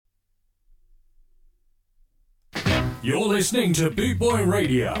You're listening to Boot Boy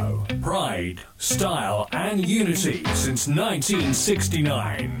Radio. Pride, style, and unity since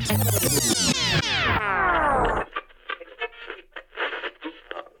 1969.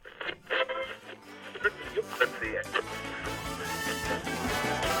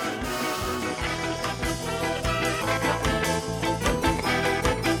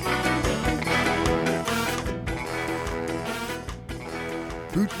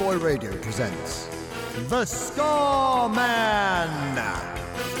 Boot Boy Radio presents The Ska Man.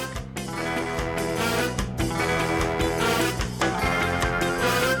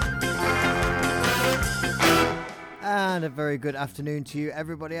 And a very good afternoon to you,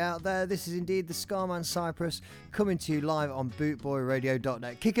 everybody out there. This is indeed the Scarman Cyprus coming to you live on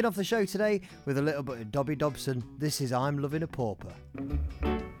bootboyradio.net. Kicking off the show today with a little bit of Dobby Dobson. This is I'm Loving a Pauper.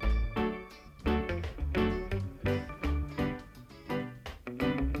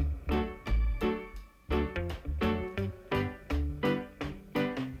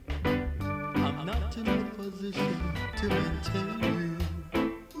 I'm not in a position to maintain you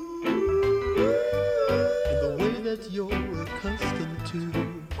in the way that you're accustomed to.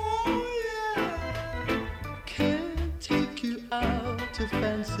 Can't take you out to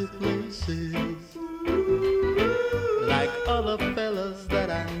fancy places like other fellas that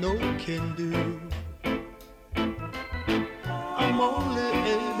I know can do. I'm only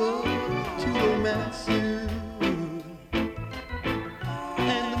able to romance you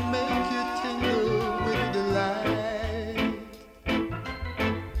and make you tingle with delight.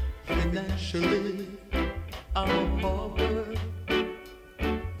 Financially, I'm a pauper,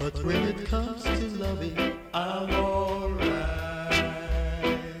 but when it comes to loving, I'm alright,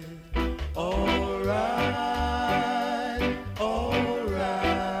 alright,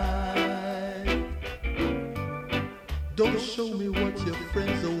 alright. Don't show me what your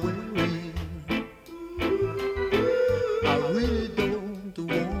friends are wearing. I really don't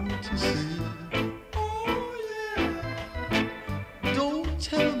want to see. Don't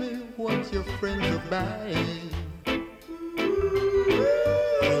tell me what your friends are buying,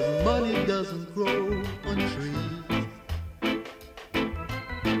 'cause money doesn't grow on trees.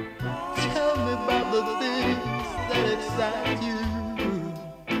 Tell me about the things that excite you,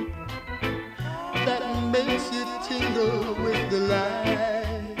 that makes you tingle with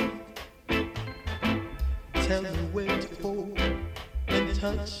delight. Tell me where to hold and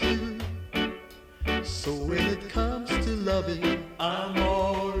touch you, so when it comes to loving, I'm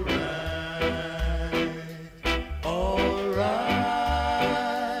alright, alright,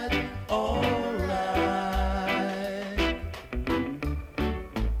 alright.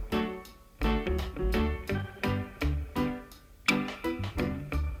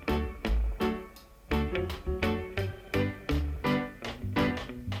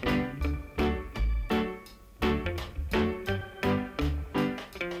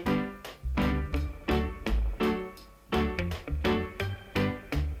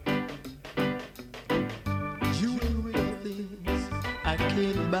 You ain't real things I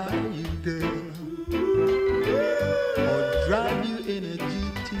can't buy you, girl, or drive you in a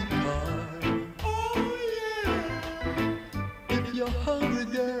GT car. If you're hungry,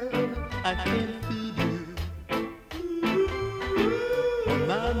 girl, I can't feed you. For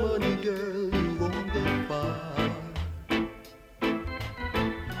my money, girl, you won't get far.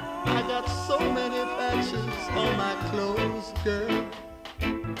 I got so many patches on my clothes, girl,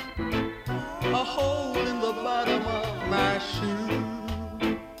 a hole in the bottom of my shoe.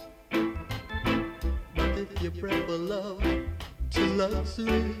 But if you prefer love to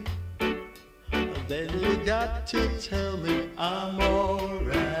luxury, then you got to tell me I'm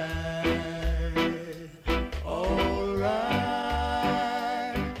alright, alright,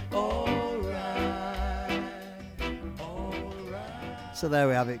 alright, alright. So there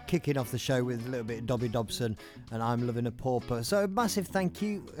we have it, kicking off the show with a little bit of Dobby Dobson and I'm Loving a Pauper. So a massive thank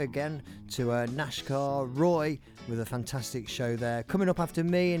you again to Nashkar Roy with a fantastic show there. Coming up after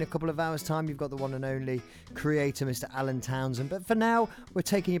me in a couple of hours' time, you've got the one and only creator, Mr. Alan Townsend. But for now, we're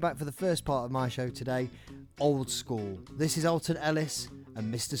taking you back for the first part of my show today, Old School. This is Alton Ellis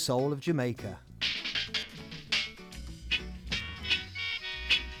and Mr. Soul of Jamaica.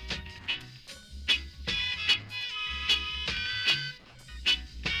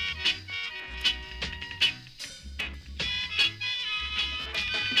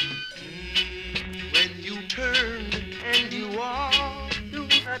 When you turn and you walk through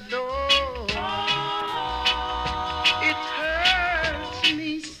that door, it hurts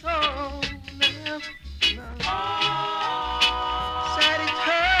me so now. Said it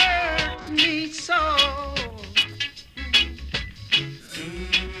hurt me so.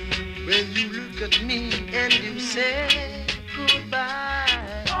 look at me and you say goodbye.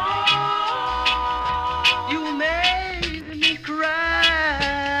 You made me cry.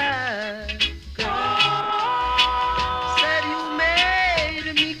 Said you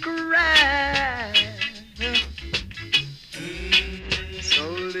made me cry. So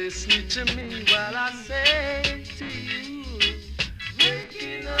listen to me while I say to you,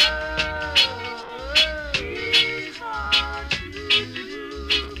 breaking up is hard to do.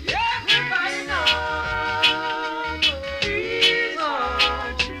 Everybody knows it's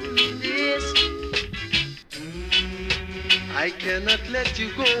hard to do this. I cannot let you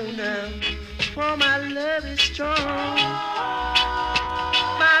go now, for my love is strong.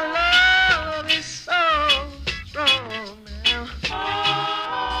 My love is so strong now.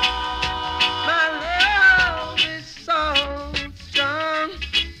 My love is so strong.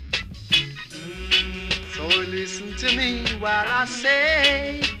 So listen to me while I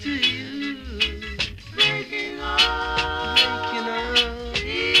say to you, breaking up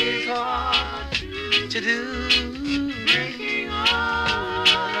is hard to do. Breaking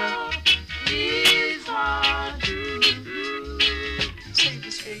up is hard to do. Say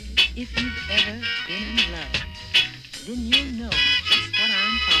this, baby. If you've ever been in love, then you'll know just what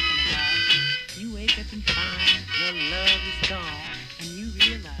I'm talking about. You wake up and find your love is gone, and you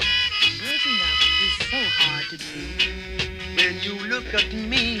realize breaking up is so hard to do. When you look at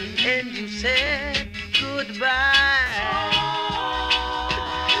me and you say goodbye,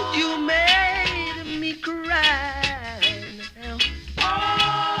 you made me cry now.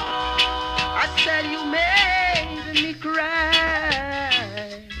 I said you made me cry.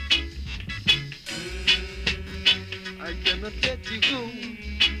 I cannot let you go,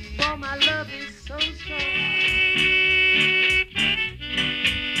 for my love is so strong.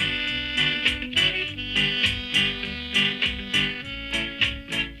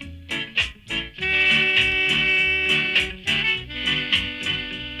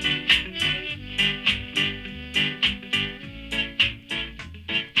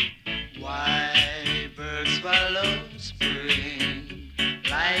 Why birds follow spring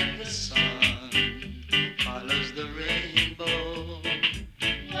like the sun follows the rainbow?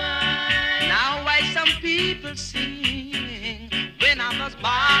 Now why some people sing when I must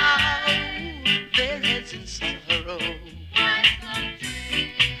bow their heads in sorrow?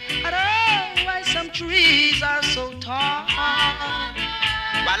 I know why some trees are so tall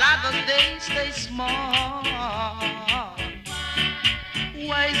while others they stay small.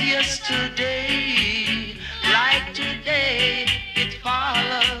 Why is yesterday like today? It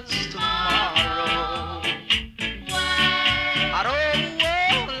follows tomorrow. I don't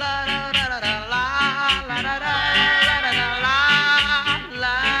know, la la la la la la la la la la la la. I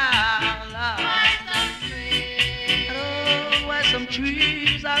don't know why some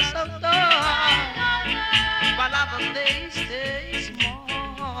trees are so tall while others they stay small.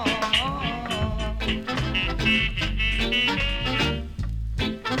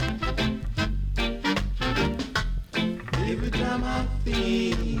 Every time I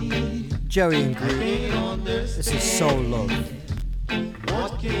think Joey and Groove. This is Soul Love.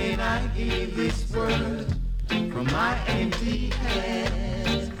 what can I give this world from my empty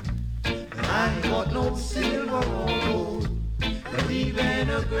hands? And I ain't got no silver or gold, not even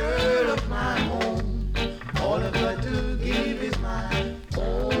a girl of my own. All I've got to give is my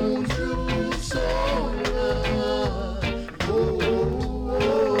own true soul love. Oh, oh,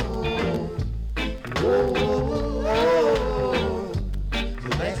 oh, oh, oh, oh. So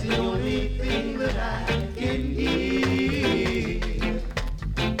that's the only thing that I can give.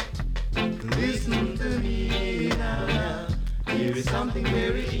 Listen to me now. Here is something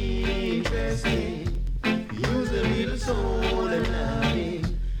very interesting. Use a little soul and loving.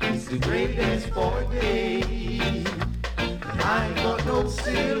 It's the greatest for days. And I ain't got no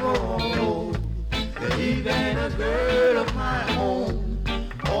silver or gold, not even a girl of my own.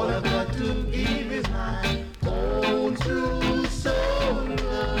 All I've got to give is my own true soul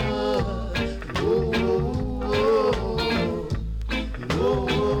love. Oh, oh, oh, oh,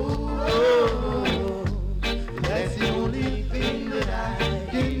 oh. That's the only thing that I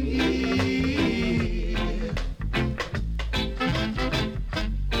can give.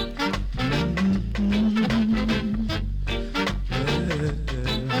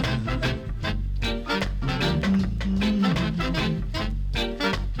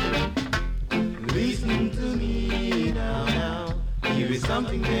 Listen to me now. Here is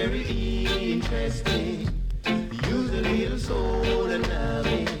something very interesting. Use a little soul and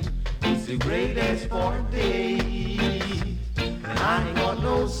loving. It's the greatest for days. And I ain't got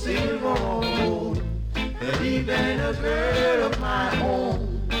no silver or gold, not even a girl of my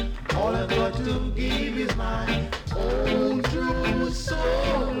own. All I've got to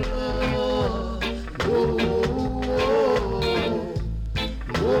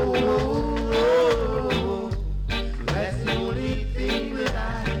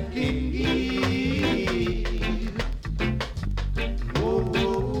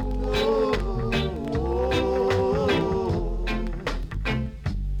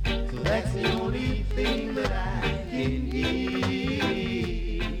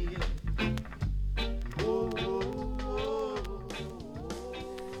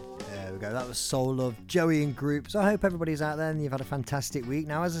go. That was Soul Love, Joey and Group. So I hope everybody's out there and you've had a fantastic week.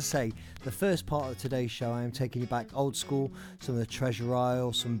 Now, as I say, the first part of today's show, I am taking you back old school, some of the Treasure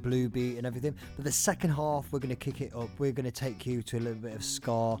Isle, some Blue Beat and everything. But the second half, we're going to kick it up. We're going to take you to a little bit of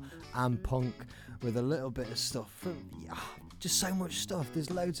ska and punk with a little bit of stuff from, just so much stuff. There's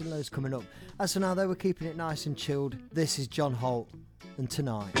loads and loads coming up. As for now, though, we're keeping it nice and chilled. This is John Holt, and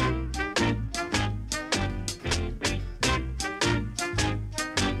Tonight.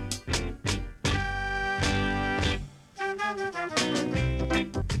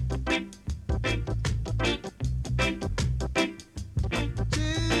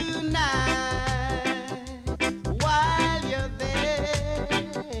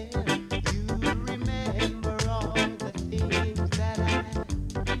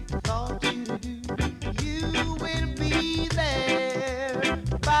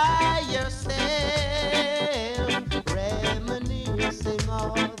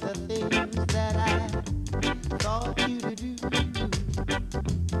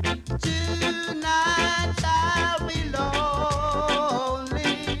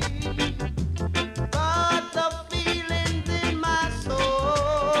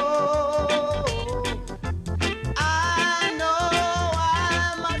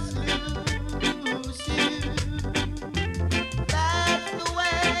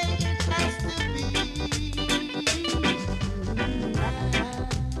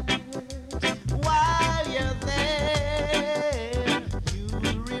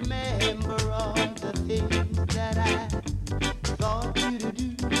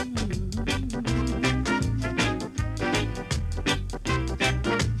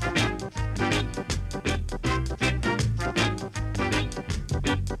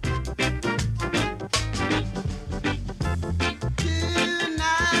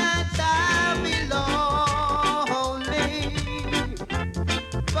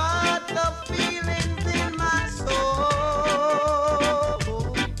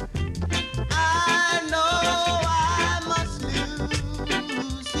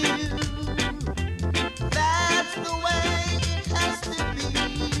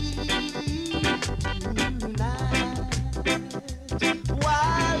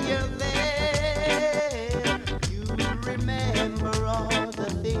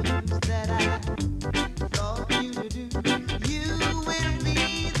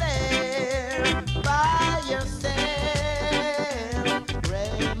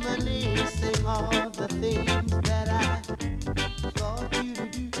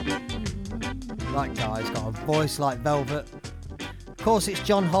 That guy's got a voice like velvet. Of course, it's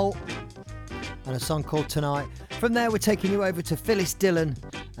John Holt and a song called Tonight. From there, we're taking you over to Phyllis Dillon,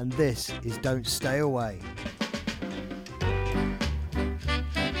 and this is Don't Stay Away.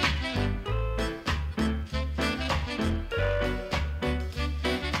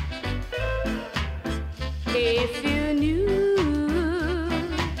 If you knew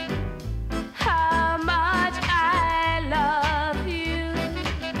how much I love you,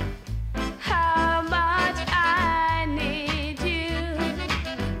 how much I need you,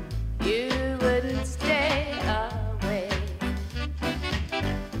 you wouldn't stay away.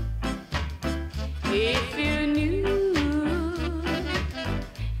 If you knew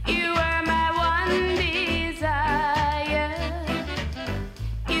you were my one desire,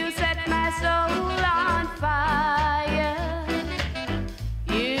 you set my soul on fire.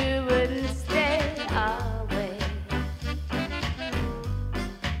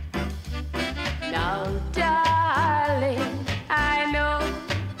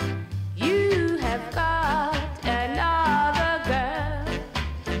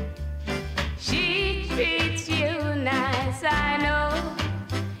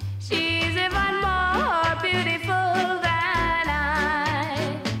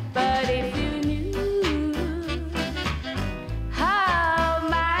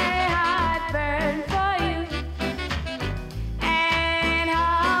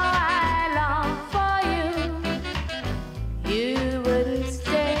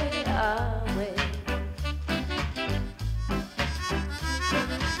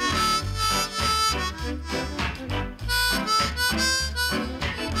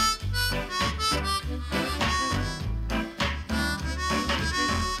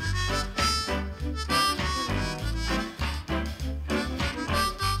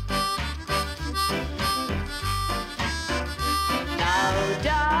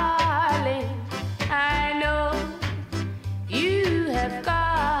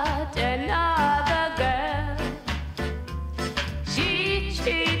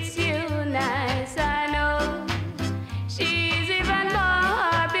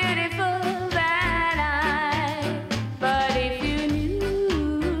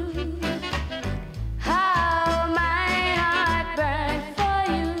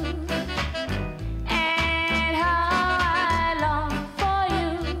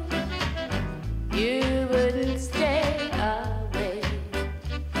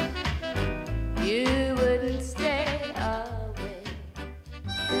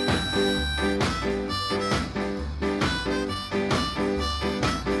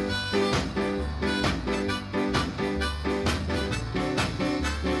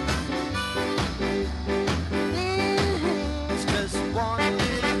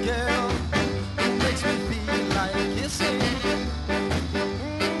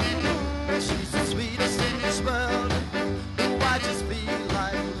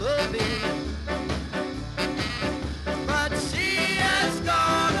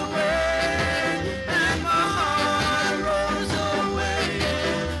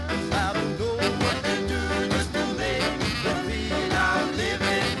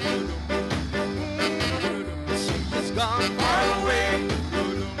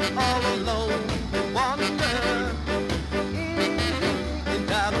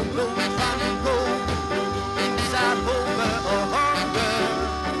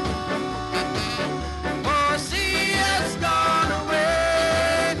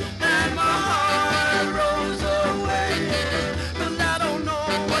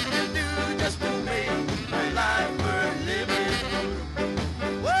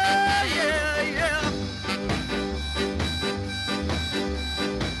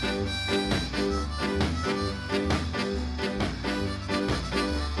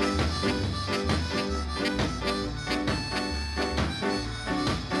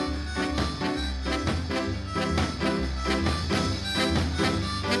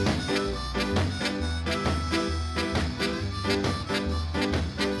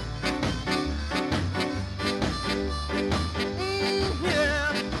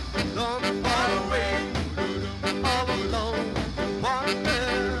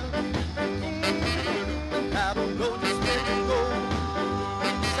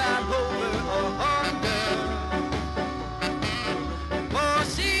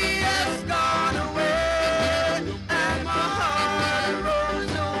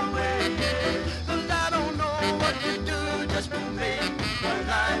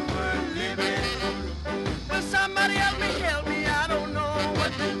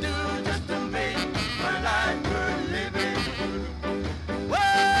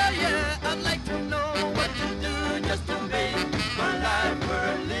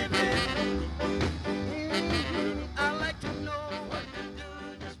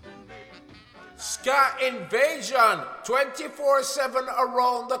 Ska Invasion, 24/7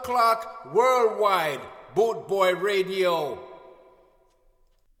 around the clock, worldwide. Boot Boy Radio.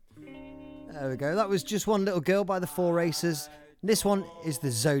 There we go. That was Just One Little Girl by the Four Racers. This one is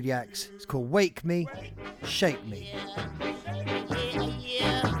the Zodiacs. It's called Wake Me, Shake Me.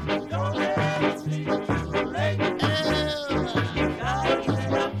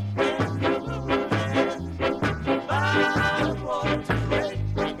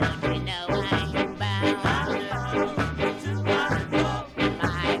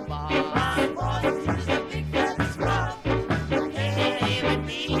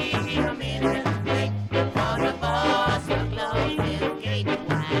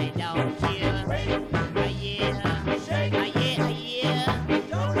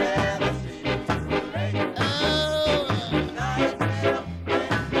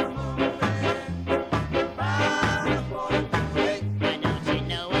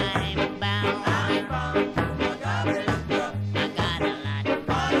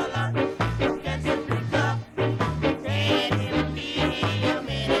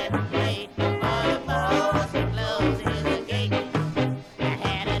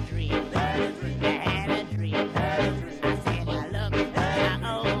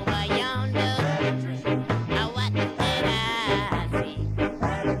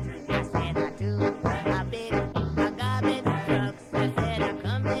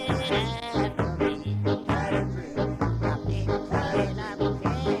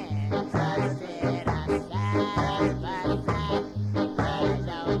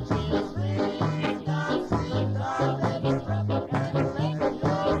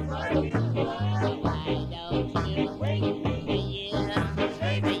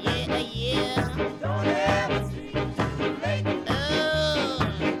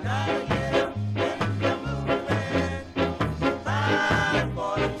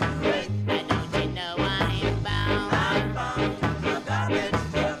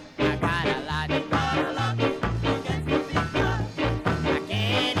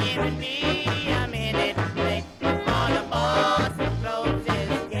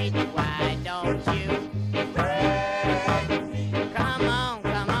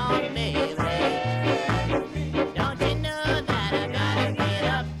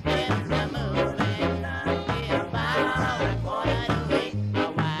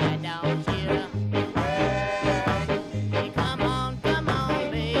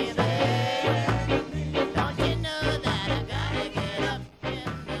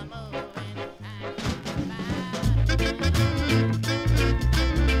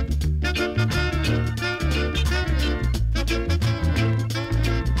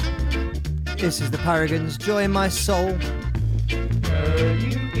 This is the Paragons, Joy in My Soul. Girl,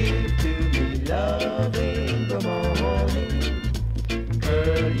 you give to me love in the morning.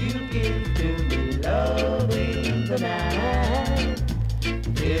 Girl, you give to me love in the night.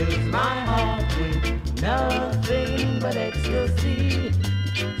 Fills my heart with nothing but ecstasy.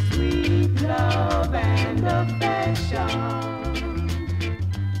 Sweet love and affection.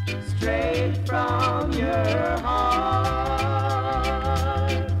 Straight from your heart.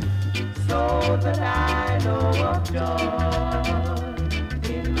 So that I know of joy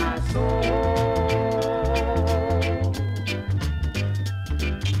in my soul.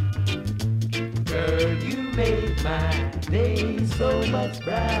 Girl, you make my day so much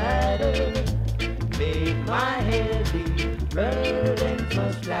brighter. Make my heavy burdens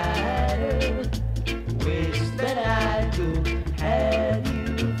much lighter. Wish that I could have you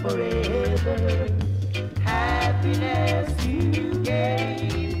forever. Happiness you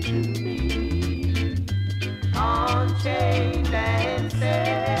gave to me, unchained and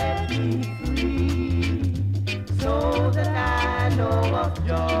set me free, so that I know of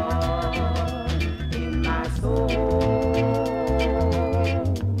joy in my soul.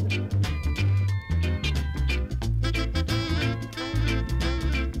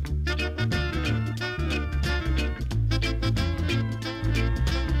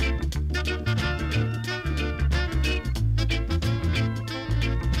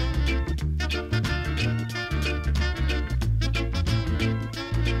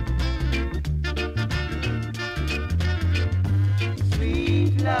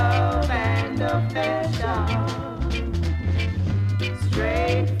 Love and affection,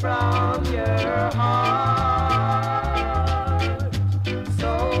 straight from your heart,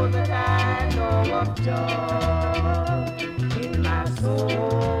 so that I know of joy in my soul.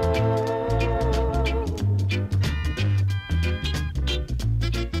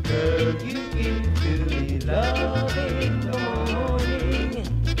 Girl, you give to me love in the morning.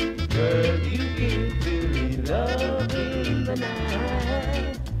 Girl, you give to me love in the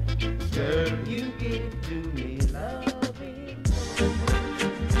night. Girl, you give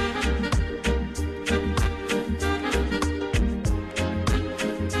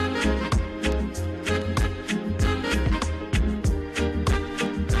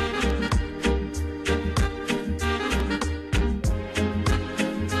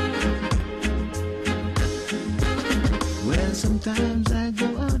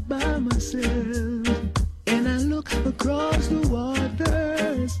myself and I look across the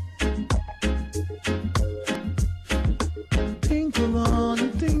waters. Think of all the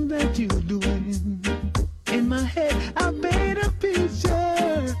things that you're doing. In my head, I paint a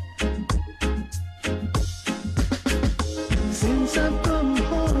picture. Since I've come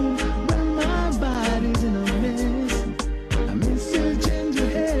home, well, my body's in a mess. I miss your ginger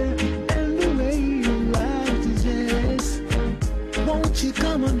hair and the way you like to dress. Won't you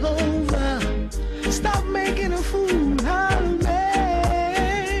come on over? Stop making a fool out of me.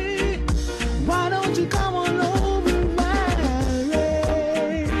 Why don't you come on over, Valerie?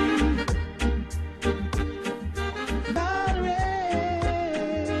 Valerie,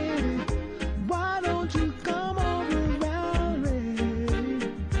 why don't you come over, Valerie?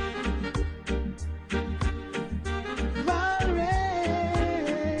 Valerie,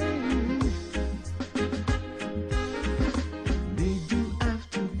 did you have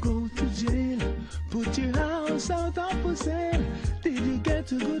to go to jail? Put your house out of for sale. Did you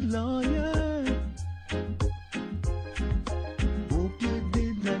get a good lawyer? Hope you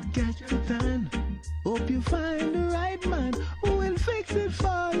did not catch the tan. Hope you find the right man who will fix it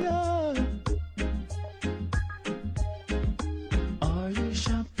for you. Are you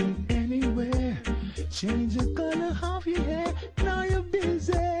shopping anywhere? Change the color of your hair. Now you're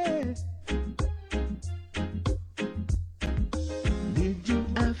busy. Did you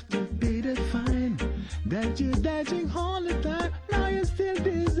have to pay the fine that you're dodging all the time? Now you're still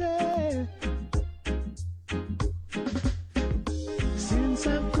busy. Since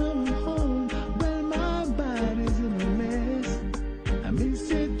I've come home, well, my body's in a mess. I miss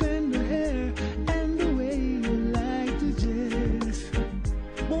your tender hair and the way you like to dress.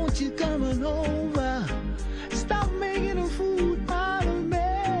 Won't you come on over? Stop making a fool out of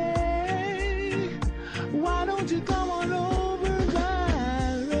me. Why don't you come on over,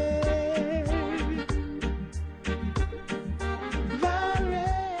 Valerie? Valerie.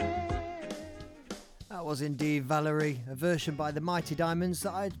 That was indeed Valerie, a version by the Mighty Diamonds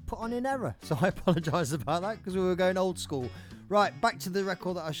that I'd put on in error. So I apologise about that because we were going old school. Right, back to the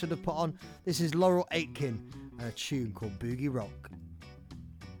record that I should have put on. This is Laurel Aitken and a tune called Boogie Rock.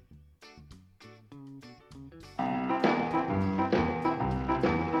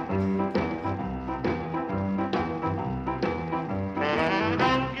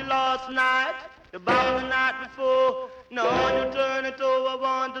 You last night, the bottom the night before. Now you turn it over,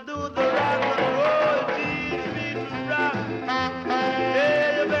 want to do the rock and roll. Teach me to rock.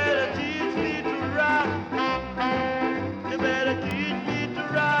 Yeah, you better teach me to rock. You better teach me to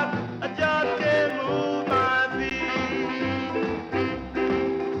rock. I just can't move my feet.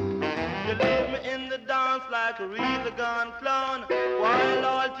 You leave me in the dance like a real gone clown, while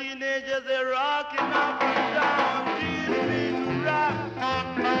all teenagers they're rocking up and down. Teach me to rock.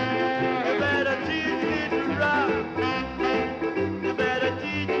 You better teach me to rock. You better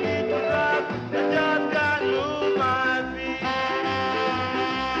teach me to rock. I just can't move my feet.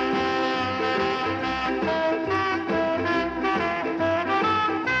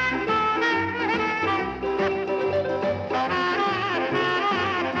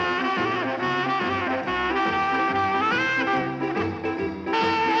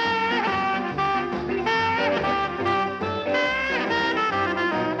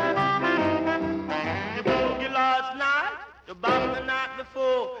 You boogie last night, you banged the night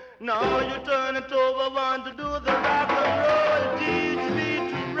before. Now you turn it over, want to do the rock and roll. Teach me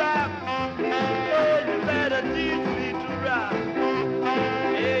to rock. Oh, you better teach me to rock.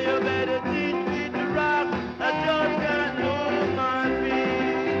 Yeah, you better teach me to rock. I just can't move my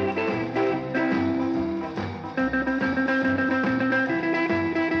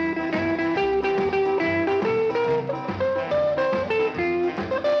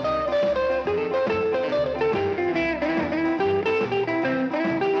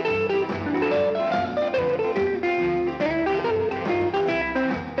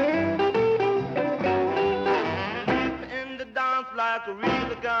in the dance like a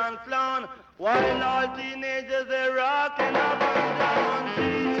real gun clown, while all teenagers they're rocking up and down.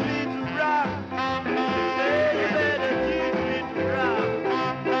 Teach me to rock. Hey, you better teach me to rock.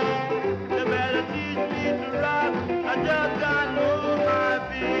 You better teach me to rock. I just can't move my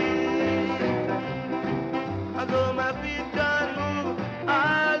feet. Although my feet can't move,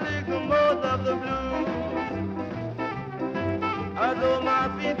 I'll take the most of the blues. Although my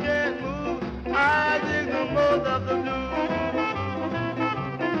feet can't move, I dig the most of the blues.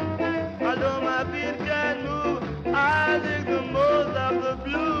 Although my feet can't move, I dig the most of the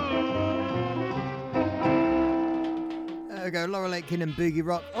blues. There we go, Laurel Aitken and Boogie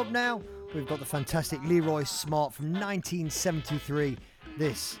Rock. Up now, we've got the fantastic Leroy Smart from 1973.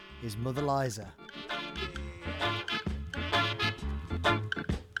 This is Mother Liza.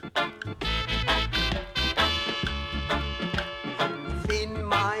 Within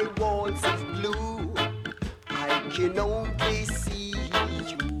my walls of blue, I can only see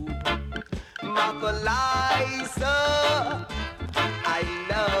you. Mother Liza, I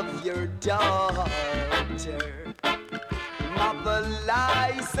love your daughter. Mother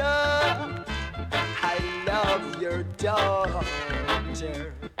Liza, I love your daughter.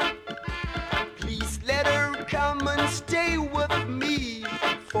 Please let her come and stay with me,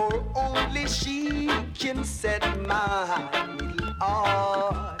 for only she can set my little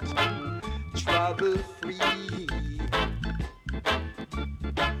heart trouble free.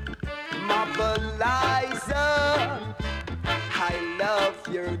 Mother Liza, I love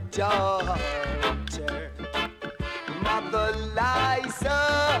your daughter. Mother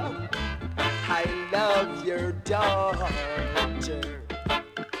Liza, I love your daughter.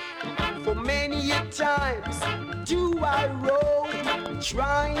 For many a times do I roam,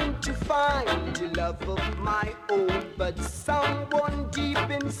 trying to find the love of my own, but someone deep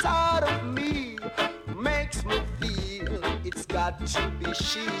inside of me makes me feel it's got to be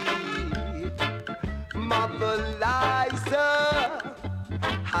she. Mother Liza,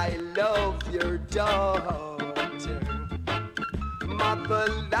 I love your daughter. Mother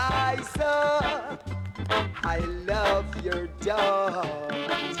Liza, I love your daughter.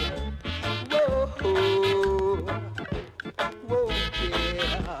 Whoa, whoa,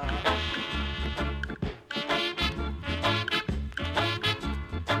 yeah.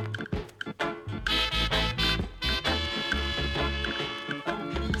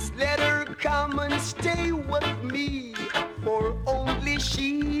 Please let her come and stay with me, for only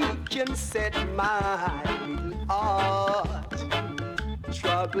she can set my little heart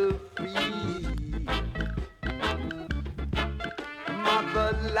trouble free.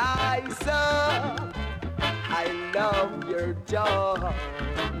 Mother Liza, I love your daughter.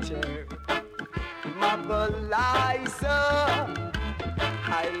 Mother Liza,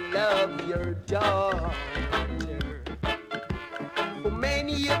 I love your daughter. For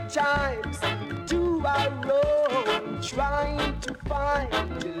many a times do I roam, trying to find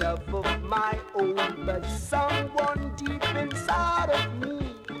the love of my own, but someone deep inside of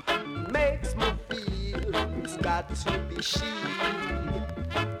me makes me feel it's got to be she.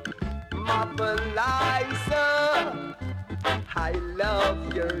 Mother Liza, I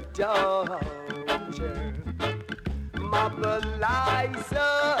love your daughter. Mother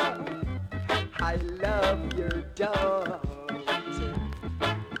Liza, I love your daughter.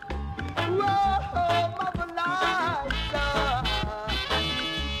 Whoa, Mother Liza,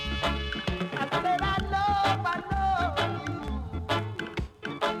 I said I love you.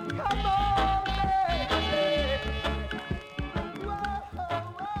 Come on, baby. Whoa, Mother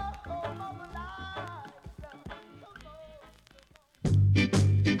Liza, come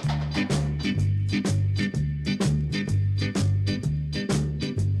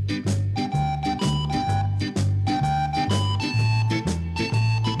on.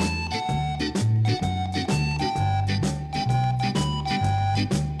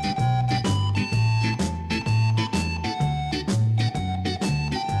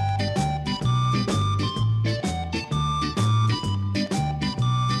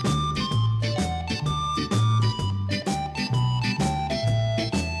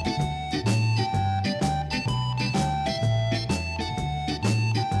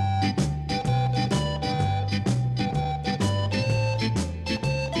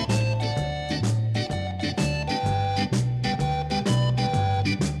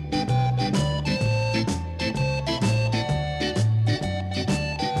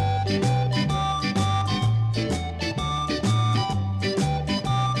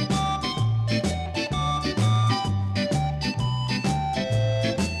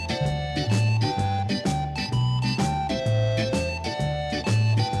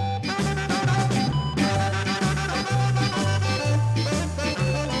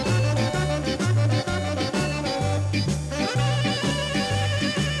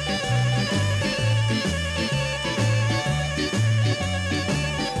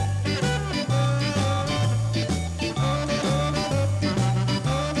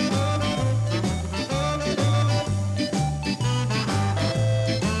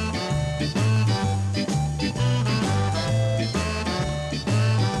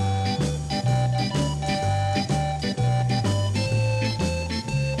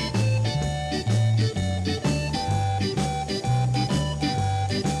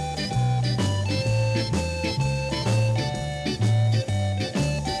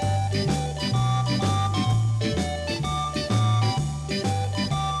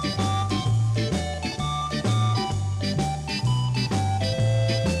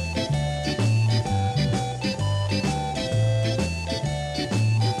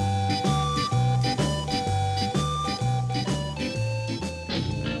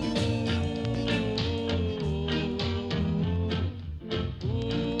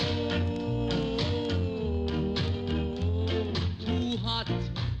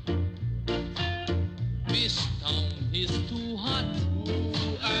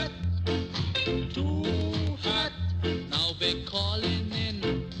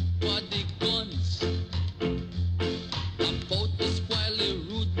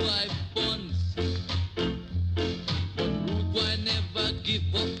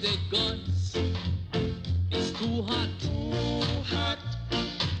 give up their guns. It's too hot, too hot,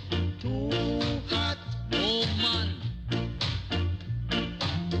 too hot. No man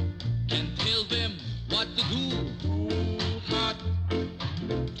can tell them what to do.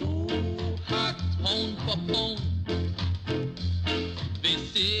 Too hot, pound for pound. They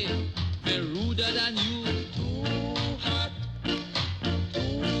say they're ruder than you. Too hot,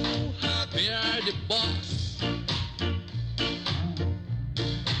 they are the boss.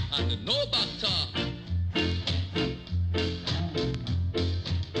 And the no back talk.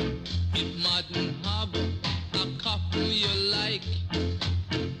 If Madden have a coffin you like,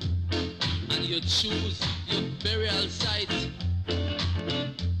 and you choose your burial site,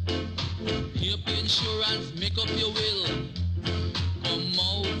 pay up your insurance, make up your will, come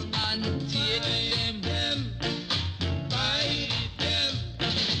out and take them, buy them.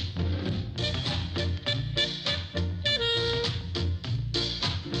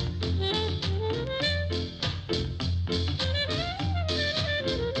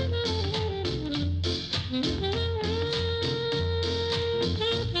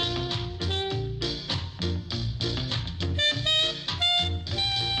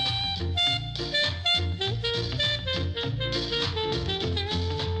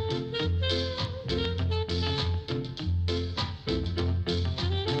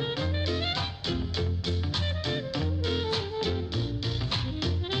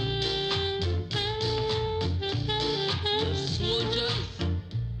 The soldiers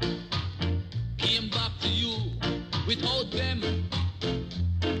came back to you without them.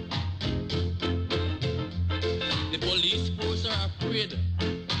 The police force are afraid.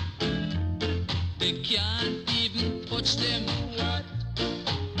 They can't even touch them.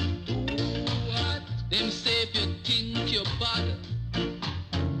 Them say if you think you're bad,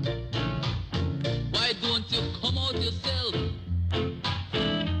 why don't you come out yourself?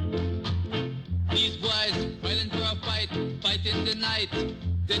 These boys fighting for a fight, fight in the night.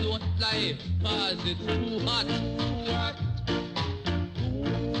 They don't lie, cause it's too hot.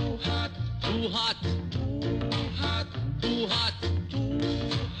 Too hot, too hot, too hot, too hot, too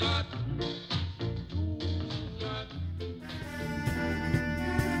hot, too hot.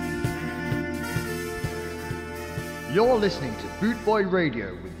 You're listening to Boot Boy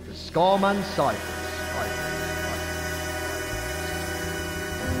Radio with the Scarman Cyphers.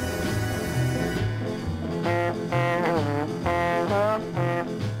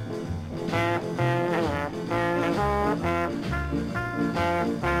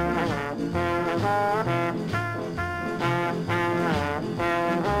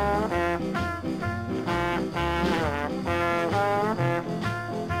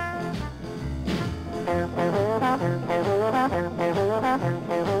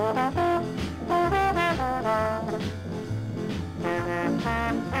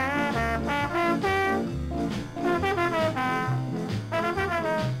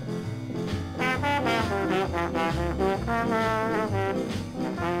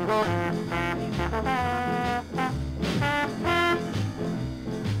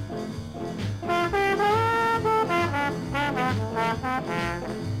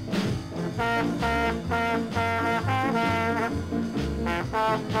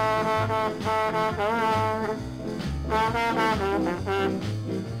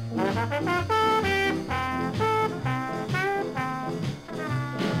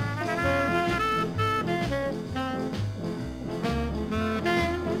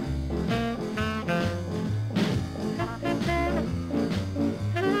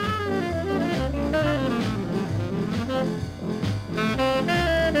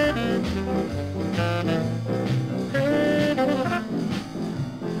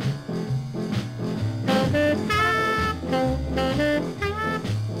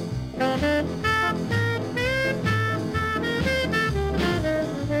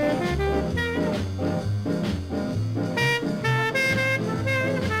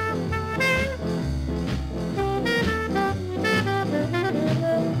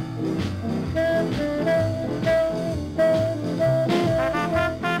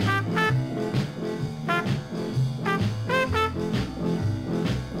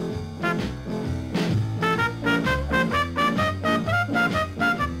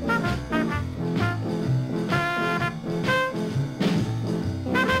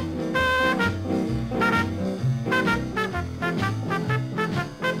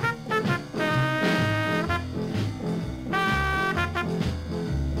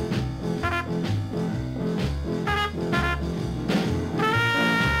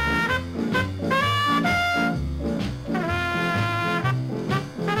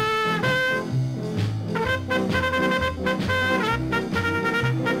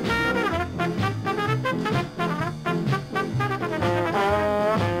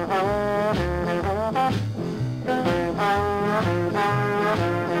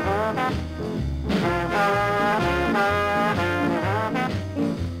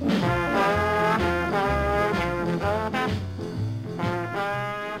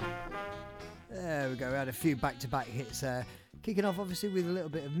 a few back-to-back hits there. Kicking off obviously with a little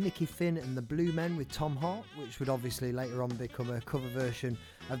bit of Mickey Finn and the Blue Men with Tom Hart, which would obviously later on become a cover version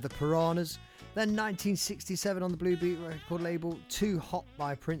of the Piranhas. Then 1967 on the Blue Beat record label, Too Hot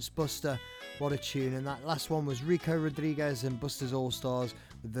by Prince Buster. What a tune. And that last one was Rico Rodriguez and Buster's All-Stars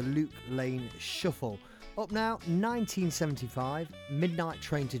with the Luke Lane Shuffle. Up now, 1975, Midnight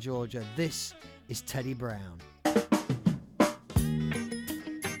Train to Georgia. This is Teddy Brown.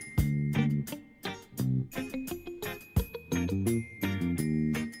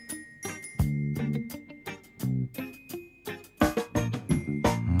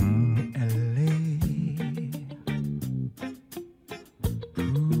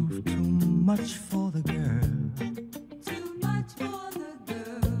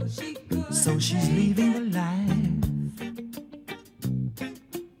 So she's leaving the life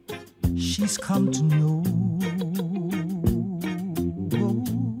she's come to know.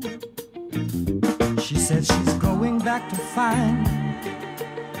 She says she's going back to find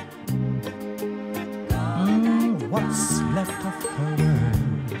what's left of her world,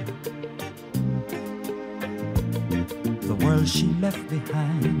 the world she left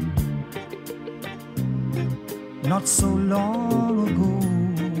behind not so long ago.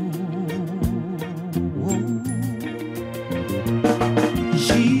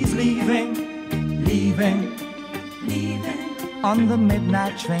 She's leaving on the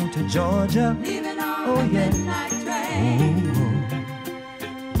midnight train to Georgia. Oh yeah.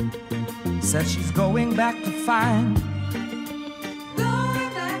 Says she's going back to find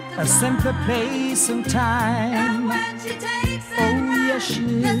a simpler place and time. And when she takes it, oh yes she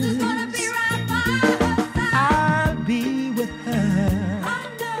this is. is gonna be right by her side. I'll be with her. I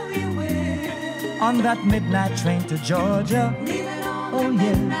know you will. On that midnight train to Georgia. Oh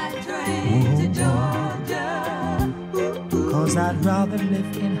yeah. Midnight train to Georgia. Cause I'd rather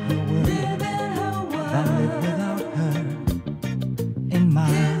live in her world than live without her.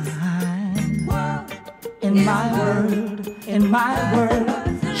 In my world, in my world,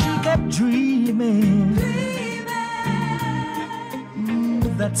 she kept dreaming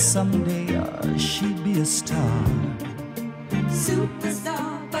that someday she'd be a star.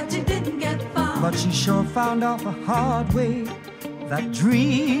 Superstar, but you didn't get far. But she sure found out the hard way that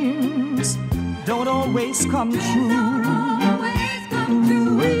dreams don't always come true.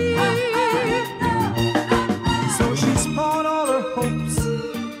 So she's pawned all her hopes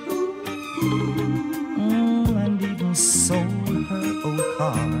and even sold her old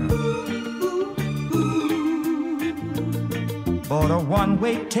car. Bought a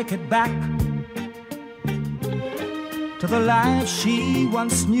one-way ticket back to the life she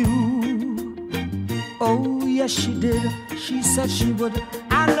once knew. Oh yes she did. She said she would.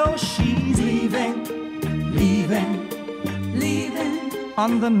 I know she's leaving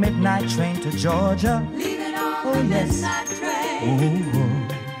on the midnight train to Georgia. Oh yes. Oh.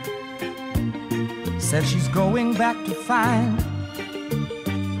 Said she's going back to find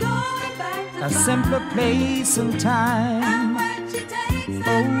a simpler place and time.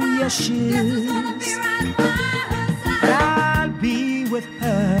 Oh yes she is. I'll be with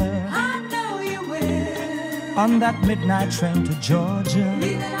her. I know you will. On that midnight train to Georgia.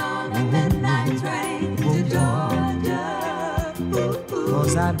 Midnight train to Georgia.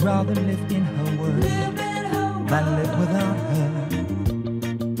 Cause I'd rather live in her world than live without her.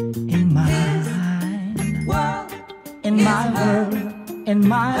 In my world, in my world, in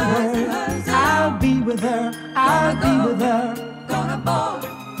my world, I'll be with her, I'll be with her. Gonna board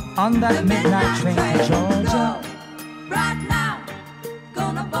on that midnight train to Georgia. Right now,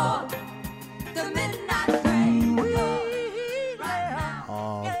 gonna board the midnight train.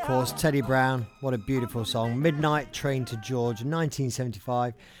 Oh, of course, Teddy Brown. What a beautiful song. Midnight Train to Georgia,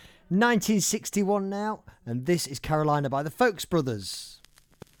 1975. 1961 now, and this is Carolina by the Folks Brothers.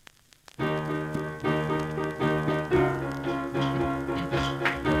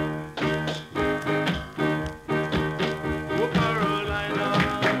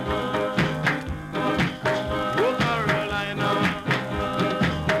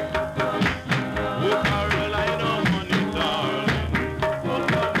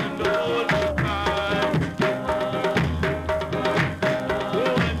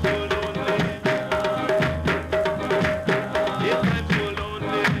 Yes, I told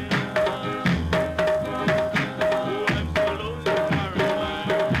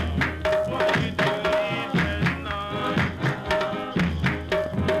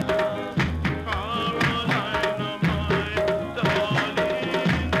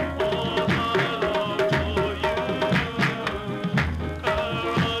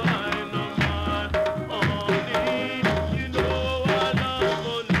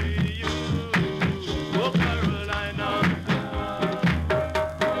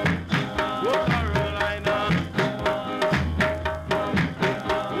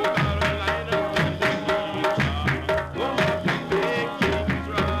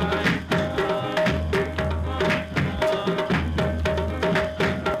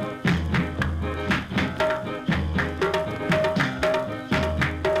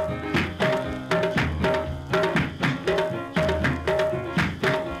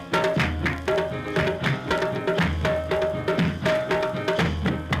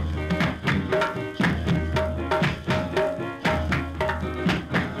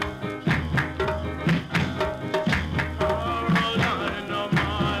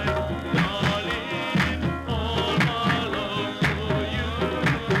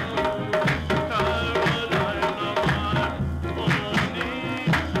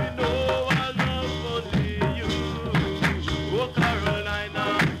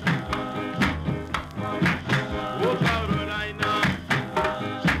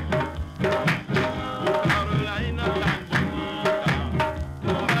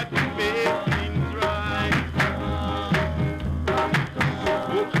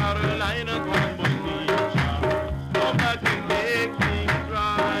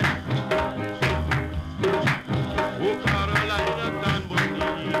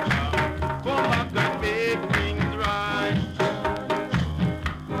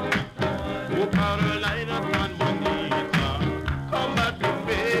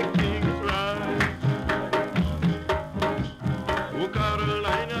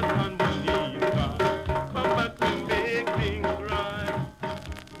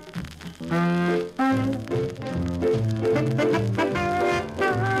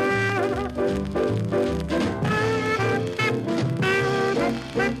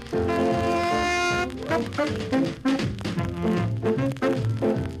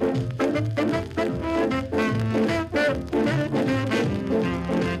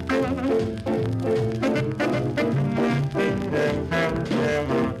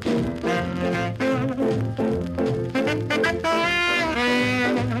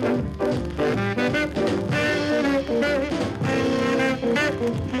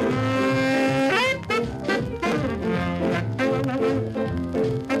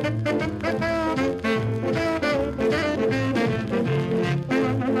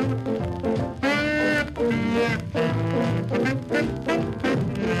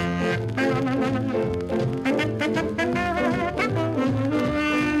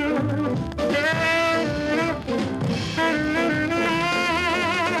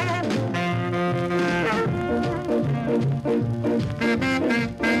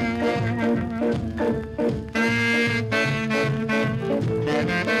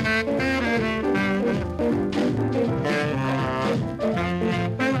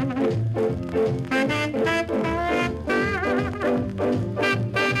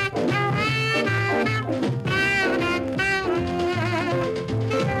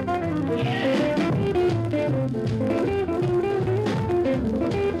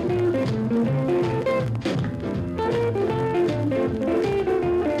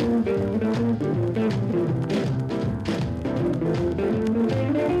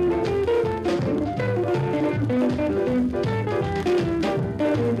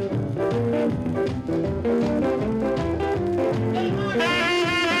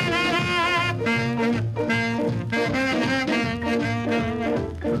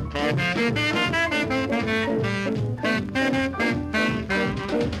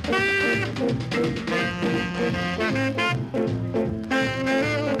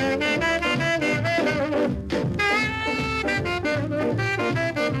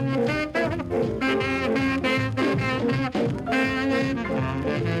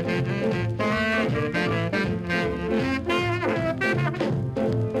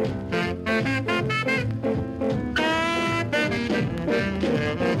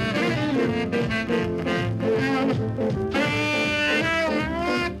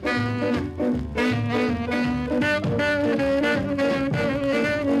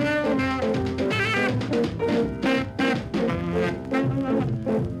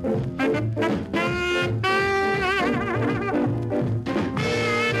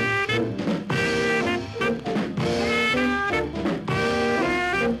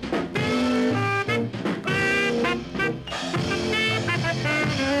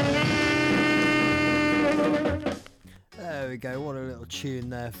little tune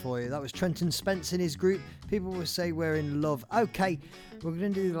there for you. That was Trenton Spence and his group. People will say we're in love. Okay, we're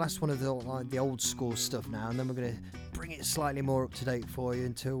going to do the last one of the old school stuff now, and then we're going to bring it slightly more up to date for you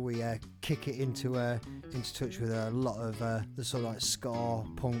until we kick it into touch with a lot of the sort of like ska,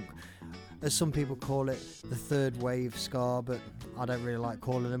 punk, as some people call it, the third wave ska, but I don't really like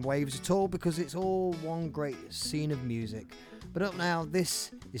calling them waves at all because it's all one great scene of music. But up now,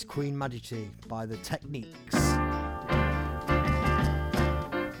 this is Queen Majesty by The Techniques.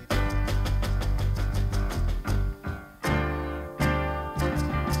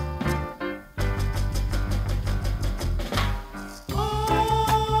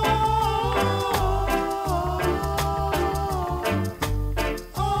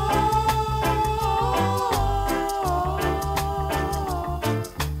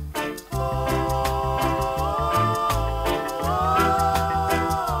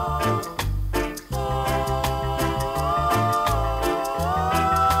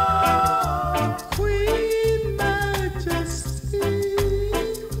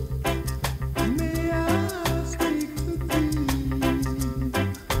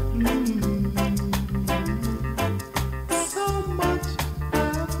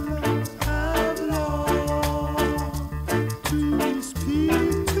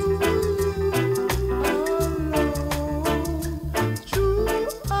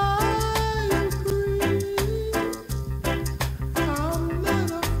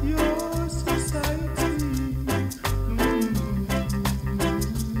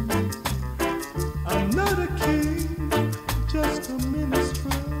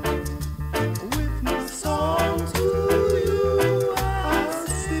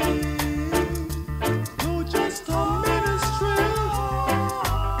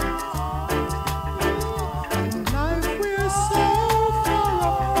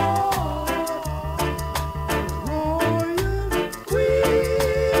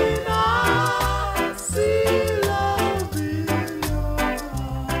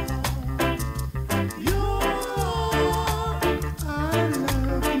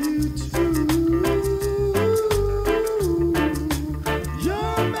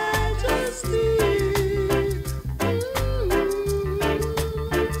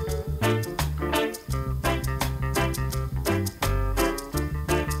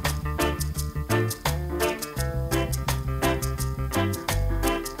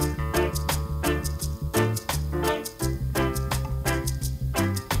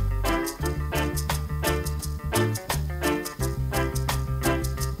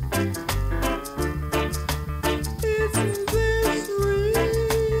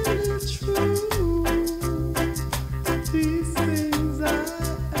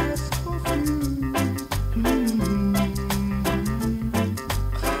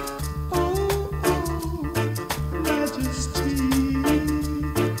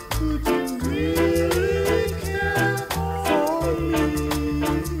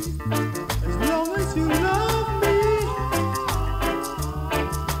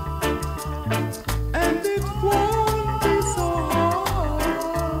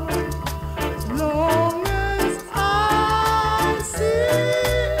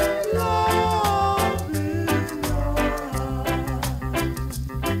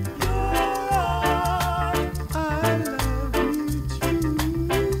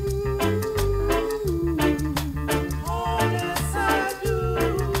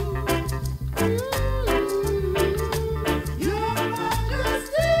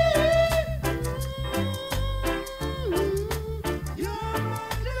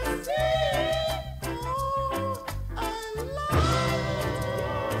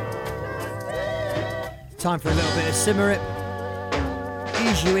 Time for a little bit of Simmer It.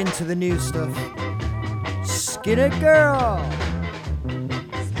 Ease you into the new stuff. Skinner Girl.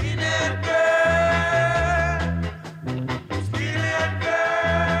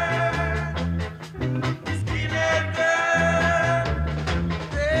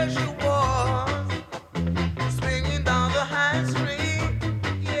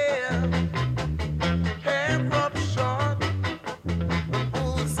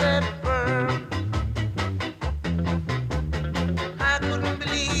 I couldn't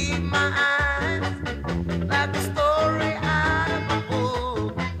believe my eyes, like the story I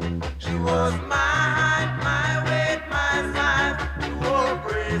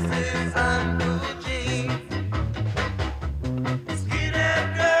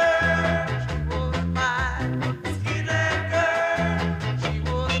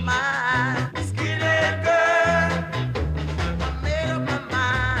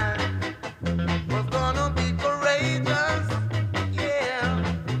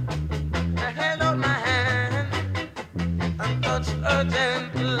touch her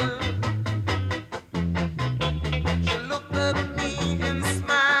gentle. She looked at me and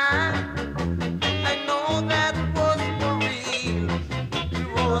smiled. I know that was for real. She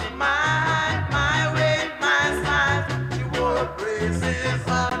was my weight, my size. She wore braces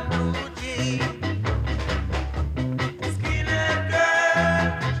on blue jeans. Skinhead girl,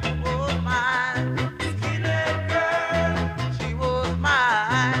 she was mine. Skinhead girl, she was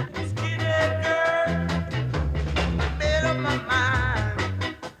mine. Skinhead girl, I made up my mind.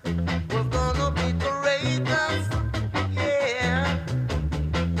 Was gonna be courageous, yeah.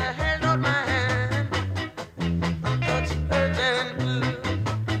 I held out my hand and touched her gentle.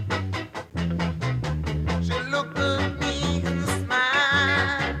 She looked at me and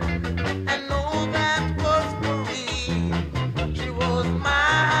smiled. I know that was for real. She was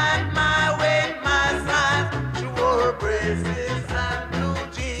my weight, my size. She wore braces and blue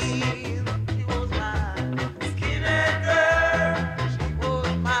jeans. She was mine. Skinhead girl, she was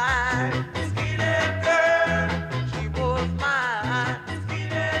mine. Skinhead girl, she was mine.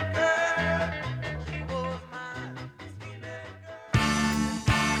 Skinhead girl, she was mine. Skinhead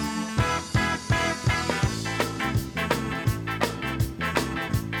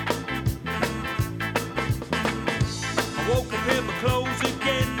I woke up in my clothes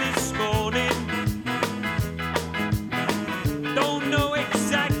again this morning. Don't know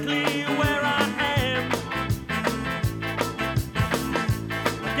exactly where I am.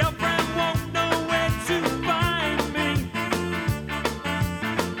 My girlfriend won't know where to find me.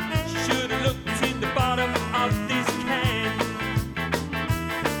 Should have looked in the bottom of this can.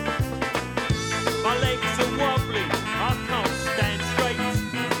 My legs are wobbly, I can't stand straight.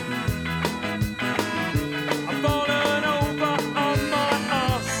 I've fallen over on my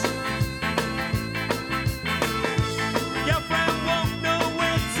ass. Girlfriend won't know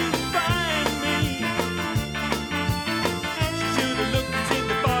where to find me. She should have looked in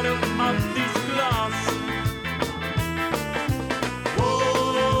the bottom of this glass.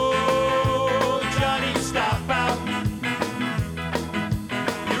 Whoa, Johnny, stop out.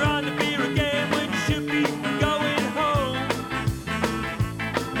 You're on the beer again when you should be going home.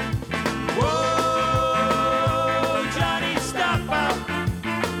 Whoa, Johnny, stop out.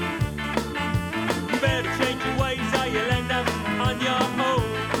 You better change your ways or you'll end up on your own.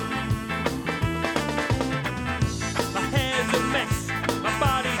 My hair's a mess, my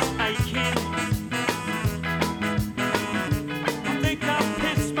body's aching. I think I've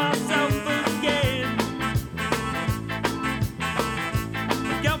pissed myself again.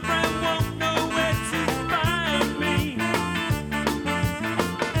 My girlfriend won't know where to find me.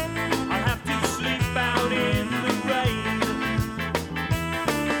 I'll have to sleep out in the rain.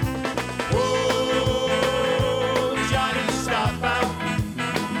 Whoa, Johnny, stop out.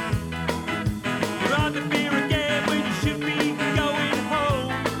 You're on the beer again when you should be going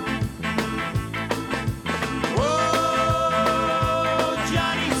home. Whoa,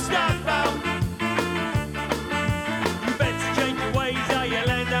 Johnny, stop out. You better change your ways or you'll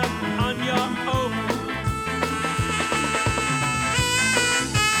end up on your own.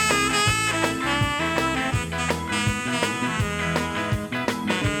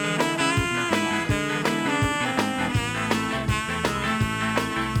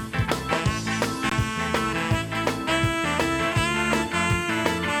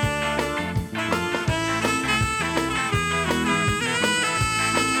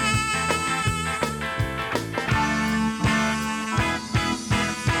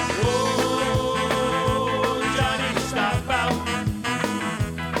 Whoa, Johnny, stop out.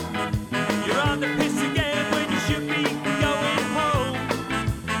 You're on the piss again when you should be going home.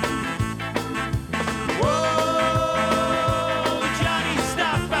 Whoa, Johnny,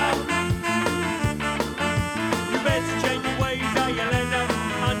 stop out. You better change your ways or you'll end up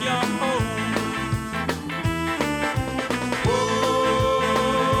on your own.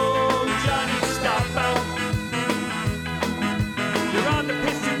 Whoa, Johnny, stop out. You're on the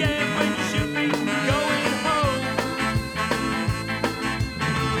piss again when you should be going home.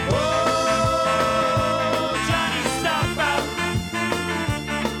 Whoa, Johnny, stop out.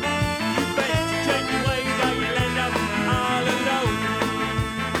 You better change your ways or you'll end up all alone.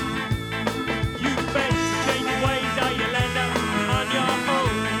 You better change your ways or you'll end up on your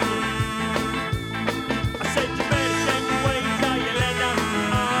own. I said you better change your ways or you'll end up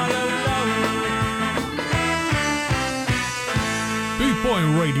all alone. Boot Boy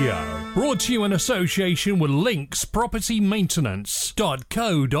Radio, brought to you in association with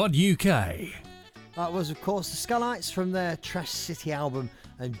linkspropertymaintenance.co.uk. That was, of course, the Skylights from their Trash City album,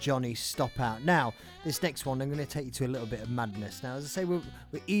 and Johnny Stopout. Now, this next one, I'm going to take you to a little bit of madness. Now, as I say, we're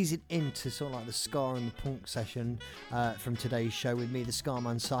easing into sort of like the ska and the punk session from today's show with me, the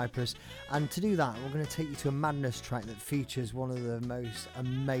Scarman Cypress. And to do that, we're going to take you to a madness track that features one of the most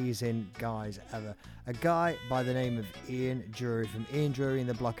amazing guys ever. A guy by the name of Ian Drury from Ian Drury and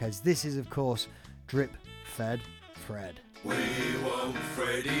the Blockheads. This is, of course, Drip Fed Fred. We want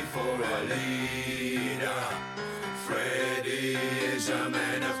Freddie for a leader. Freddie is a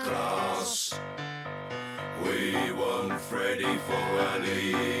man of class. We want Freddie for a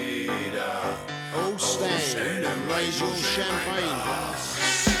leader. All stand and raise your champagne glass.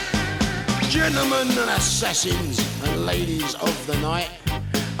 Gentlemen and assassins and ladies of the night,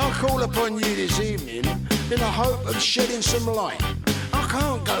 I call upon you this evening in the hope of shedding some light. I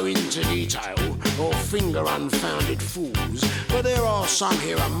can't go into detail or finger unfounded fools, but there are some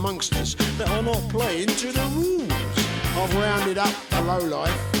here amongst us that are not playing to the rules. I've rounded up the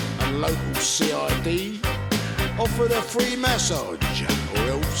lowlife and local CID, offered a free massage or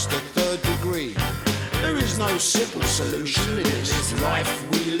else the third degree. There is no simple solution in this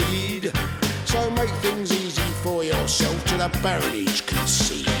life we lead, so make things easy for yourself to the baronage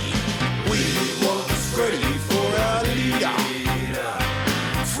concede. We want Freddie for our leader.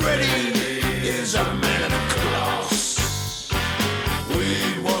 Freddie is a man of class.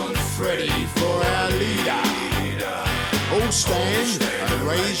 We want Freddie for our leader. All stand and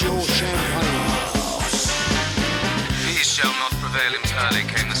raise your champagne glass. Peace shall not prevail entirely,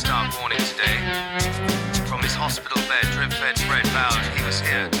 came the stark warning today. From his hospital bed, Drip-fed Fred vowed he was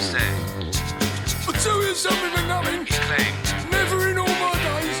here to stay. I'll tell you something for nothing. He claimed, never in all my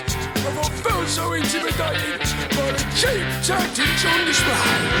days have I felt so intimidated by the cheap tactics on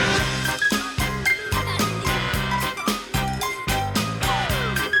display.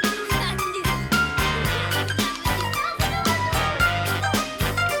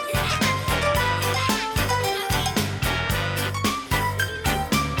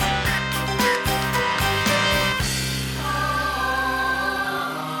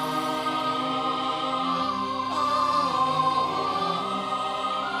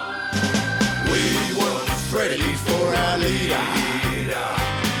 Freddie for our leader.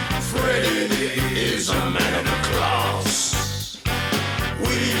 Freddie is a man of the class.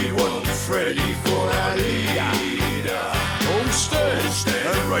 We want Freddie for our leader. All stand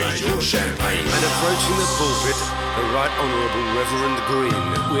and raise your champagne. And approaching the pulpit, the Right Honourable Reverend Green.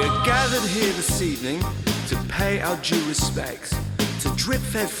 We're gathered here this evening to pay our due respects to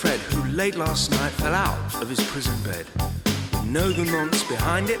Drip-fed Fred, who late last night fell out of his prison bed. We know the nonce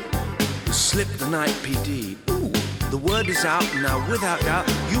behind it. Slipped the night PD. Ooh, the word is out now, without doubt,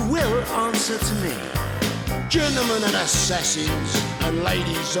 you will answer to me. Gentlemen and assassins and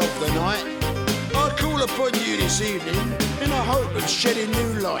ladies of the night, I call upon you this evening in the hope of shedding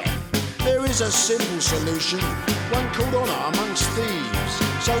new light. There is a simple solution, one called honour amongst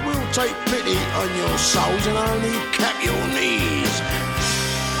thieves. So we'll take pity on your souls and only cap your knees.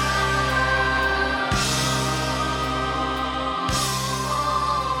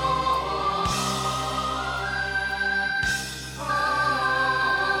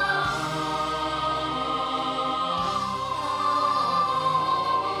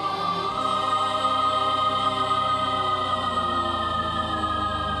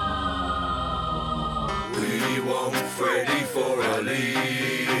 Freddie for a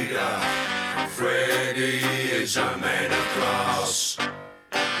leader. Freddie is a man of class.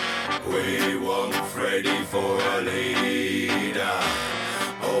 We want Freddie for a leader.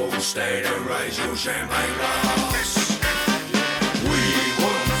 Oh, stay to raise your champagne glass. We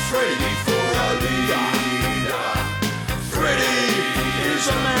want Freddie for a leader. Freddie is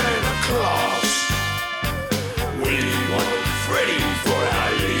a man of class. We want Freddie for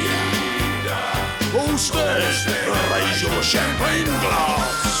our leader. All stand and raise your champagne glass.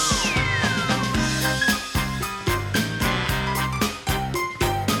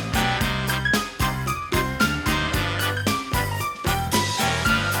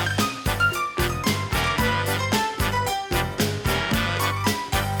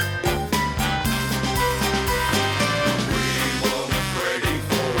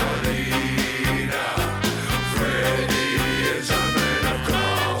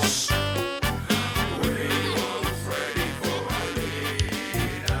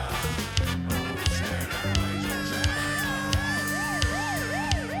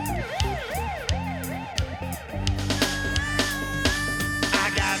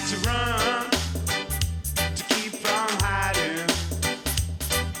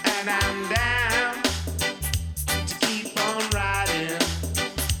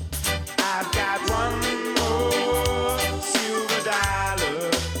 I've got one more silver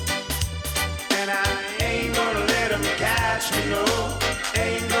dollar.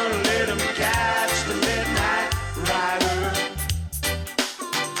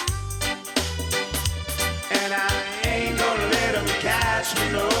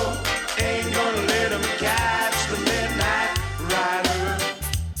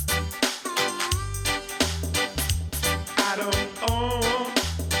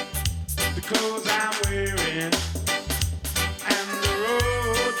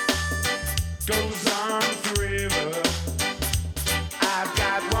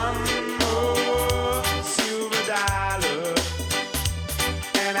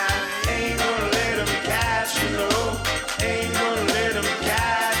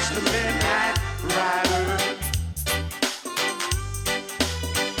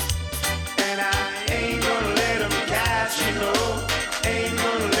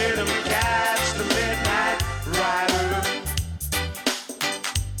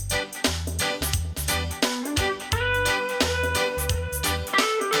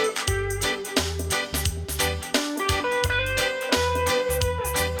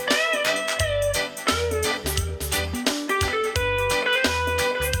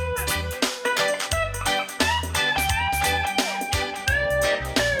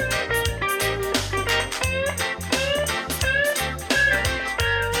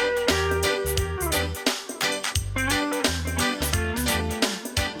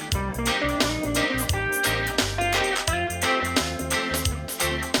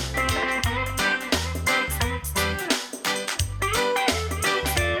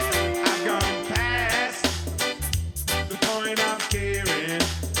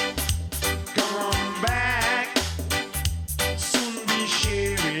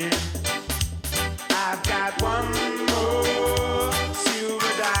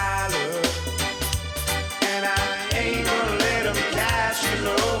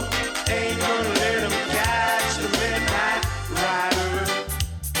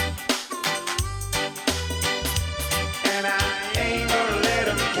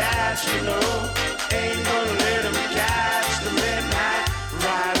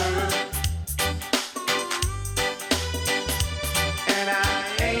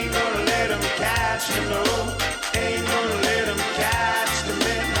 catch me, no. Ain't gonna let them catch the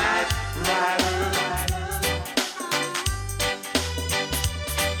midnight rider.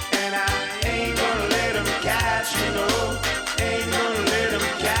 And I ain't gonna let them catch me, no. Ain't gonna let them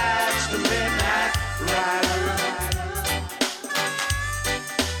catch the midnight rider.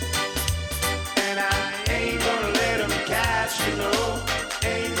 And I ain't gonna let them catch me, no.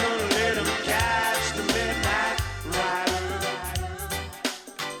 Ain't gonna let them catch the midnight rider.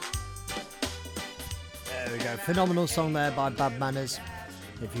 There we go. Phenomenal song there by Bad Manners.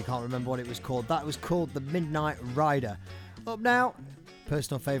 If you can't remember what it was called, that was called The Midnight Rider. Up now,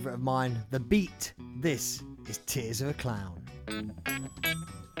 personal favourite of mine, The Beat. This is Tears of a Clown.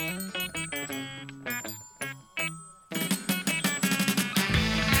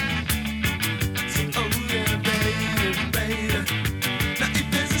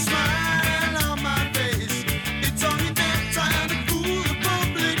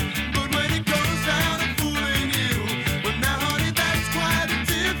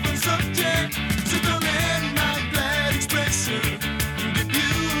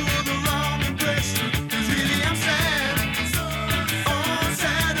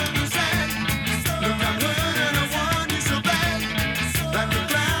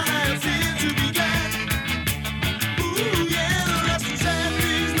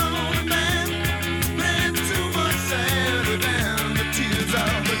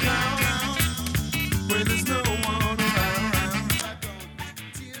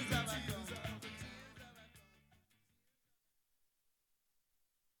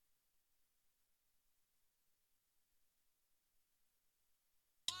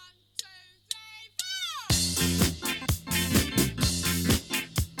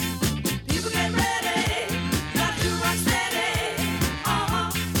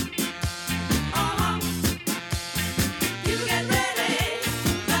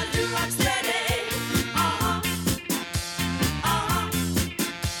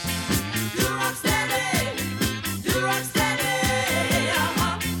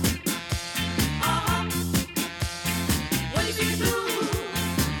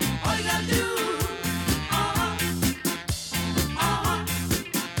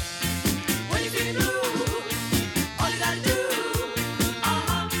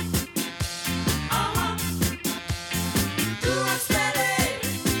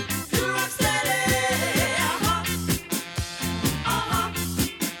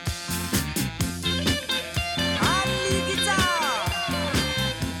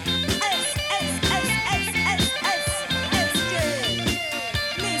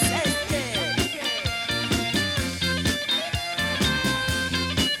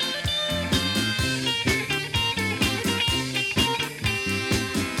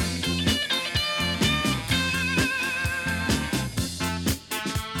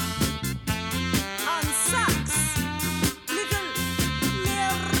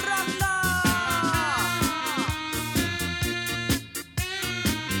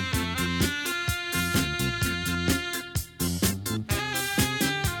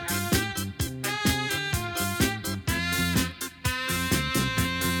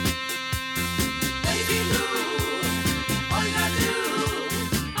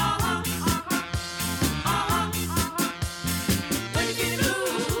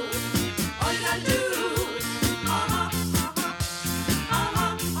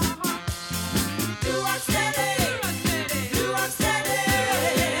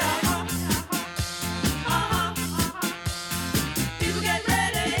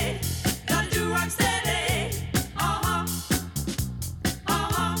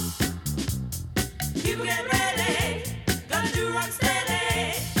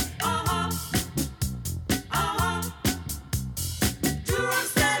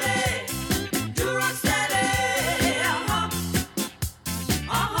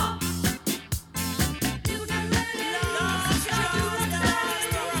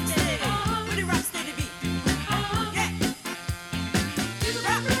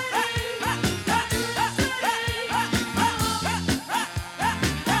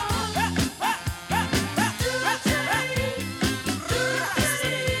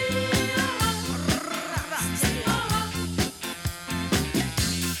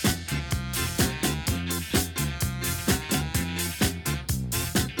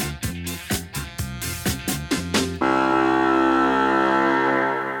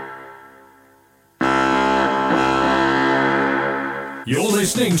 You're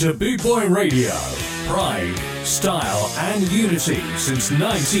listening to Boot Boy Radio. Pride, style, and unity since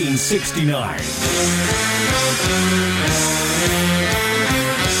 1969.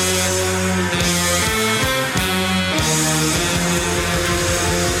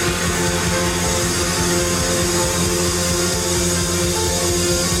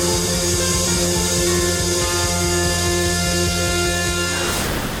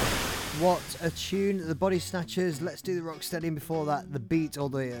 tune, The Body Snatchers. Let's Do the Rocksteady, and before that, the beat, or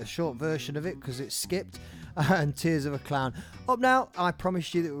the short version of it, because it's skipped, and Tears of a Clown. Up now, I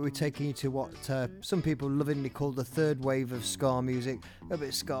promised you that we were taking you to what some people lovingly call the third wave of ska music. A bit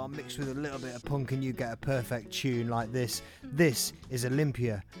of ska mixed with a little bit of punk, and you get a perfect tune like this. This is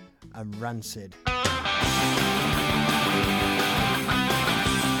Olympia and Rancid.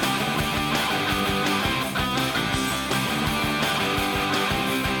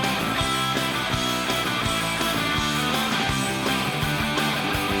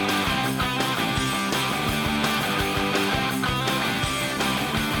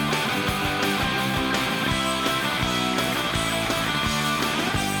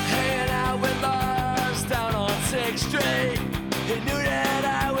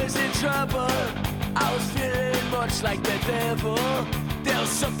 Like the devil, there was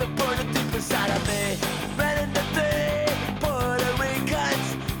something burning deep inside of me. Ran into the Puerto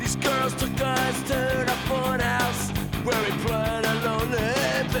Ricans. These girls took us to the fun house where we played a lonely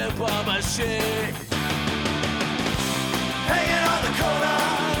pinball machine. Hanging on the corner,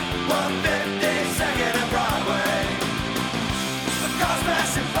 152nd and Broadway. The cars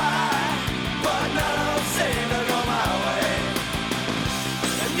passing by, but none of them seem to go my way.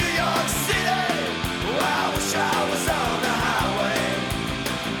 In New York City, I wish I was on the highway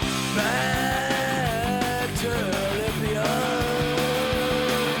back to Olympia.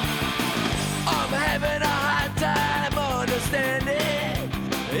 I'm having a hard time understanding.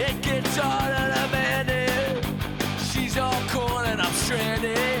 It gets harder to manage. She's all cool and I'm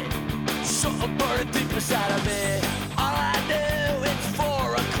stranded. Something burning deep inside of me. All I knew, it's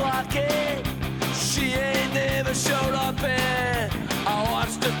 4 o'clock and she ain't never showed up and I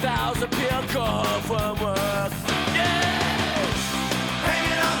watched 1,000 people come from work. Yeah!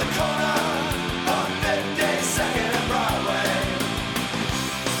 Hanging on the corner on 52nd and Broadway.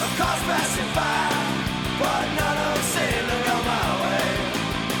 A car's passing by, but none of them seem to go my way.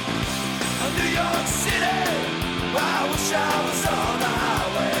 New York City, I wish I was on the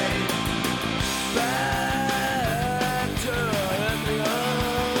highway. Back to Olympia.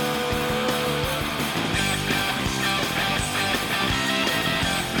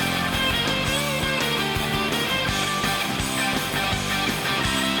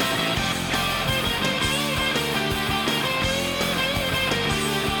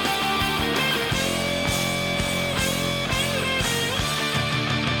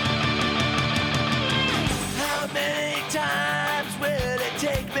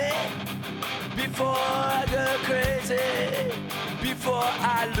 Before I go crazy, before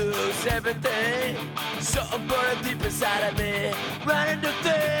I lose everything, something burning deep inside of me. Running to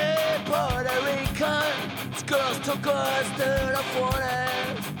the Puerto Rican, these girls took us to the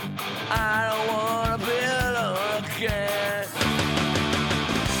forest. I don't wanna be alone again.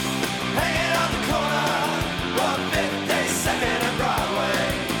 Hanging on the corner, 152nd and Broadway.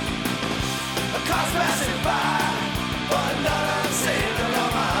 A car's passing by, but none of them seem to go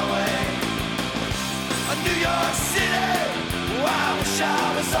my way. New York City, I wish I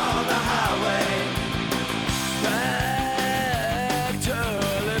was on the highway back to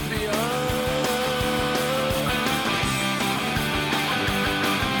Olympia.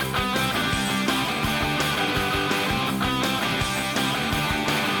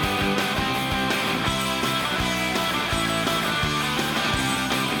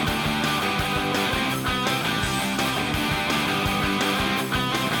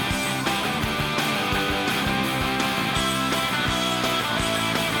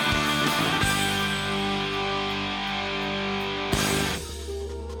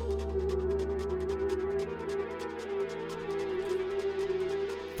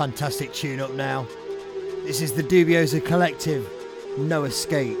 Fantastic tune up now. This is the Dubiosa Collective, No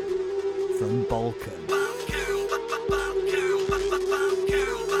Escape from Balkan.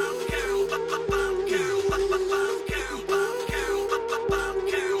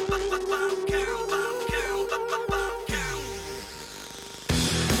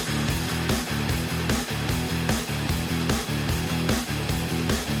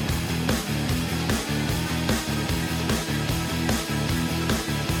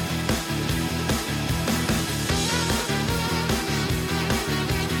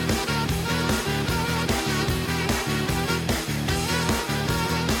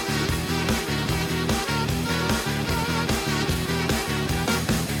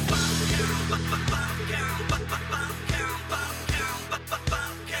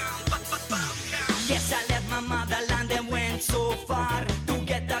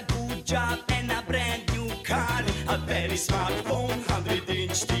 Smartphone,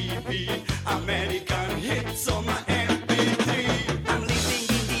 100-inch TV, American hits on my MP3. I'm living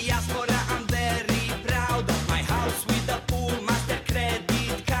in diaspora, I'm very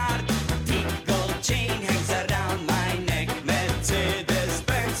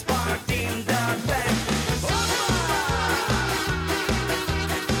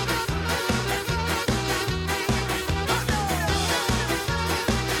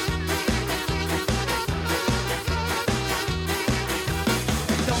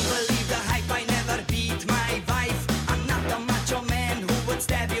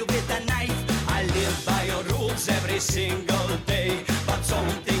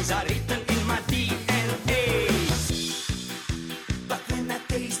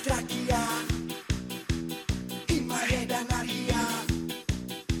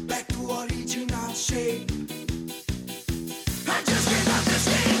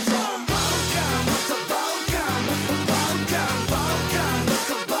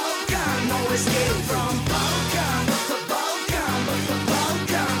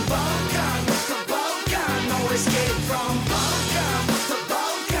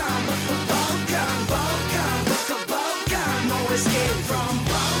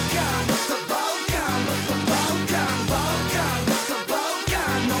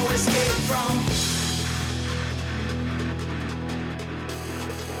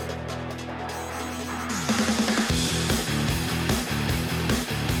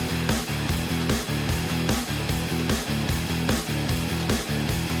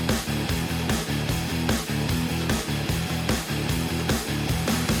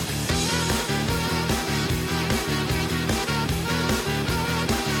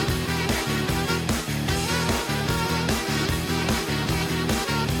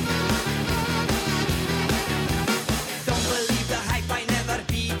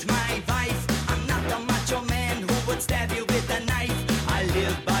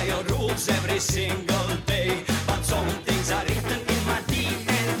single day. But some things are written in my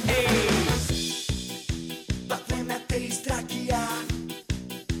DNA. But when I taste rakia,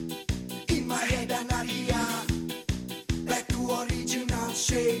 in my head an aria, back to original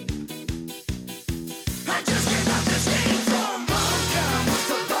shape. I just cannot escape from Balkan,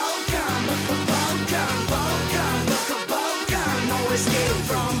 the Balkan, the Balkan, Balkan, the Balkan. No escape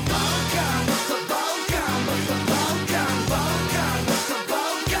from Balkan, the Balkan, the Balkan, Balkan, the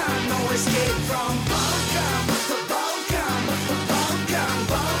Balkan. No escape from Balkan, the Balkan, the Balkan,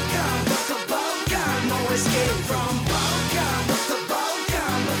 Balkan, the Balkan. No escape from Balkan, the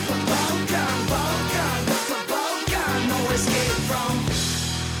Balkan, the Balkan, Balkan, the Balkan. No escape from.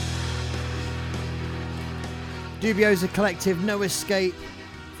 Dubio's a collective, no escape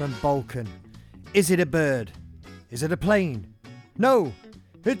from Balkan. Is it a bird? Is it a plane? No,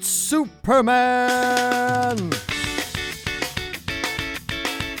 it's Superman!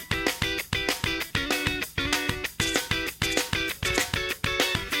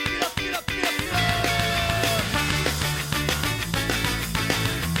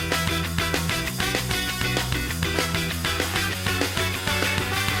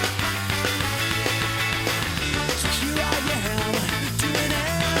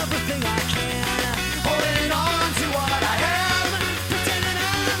 Holding on to what I am, pretending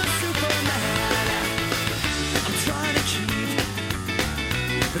I'm a Superman.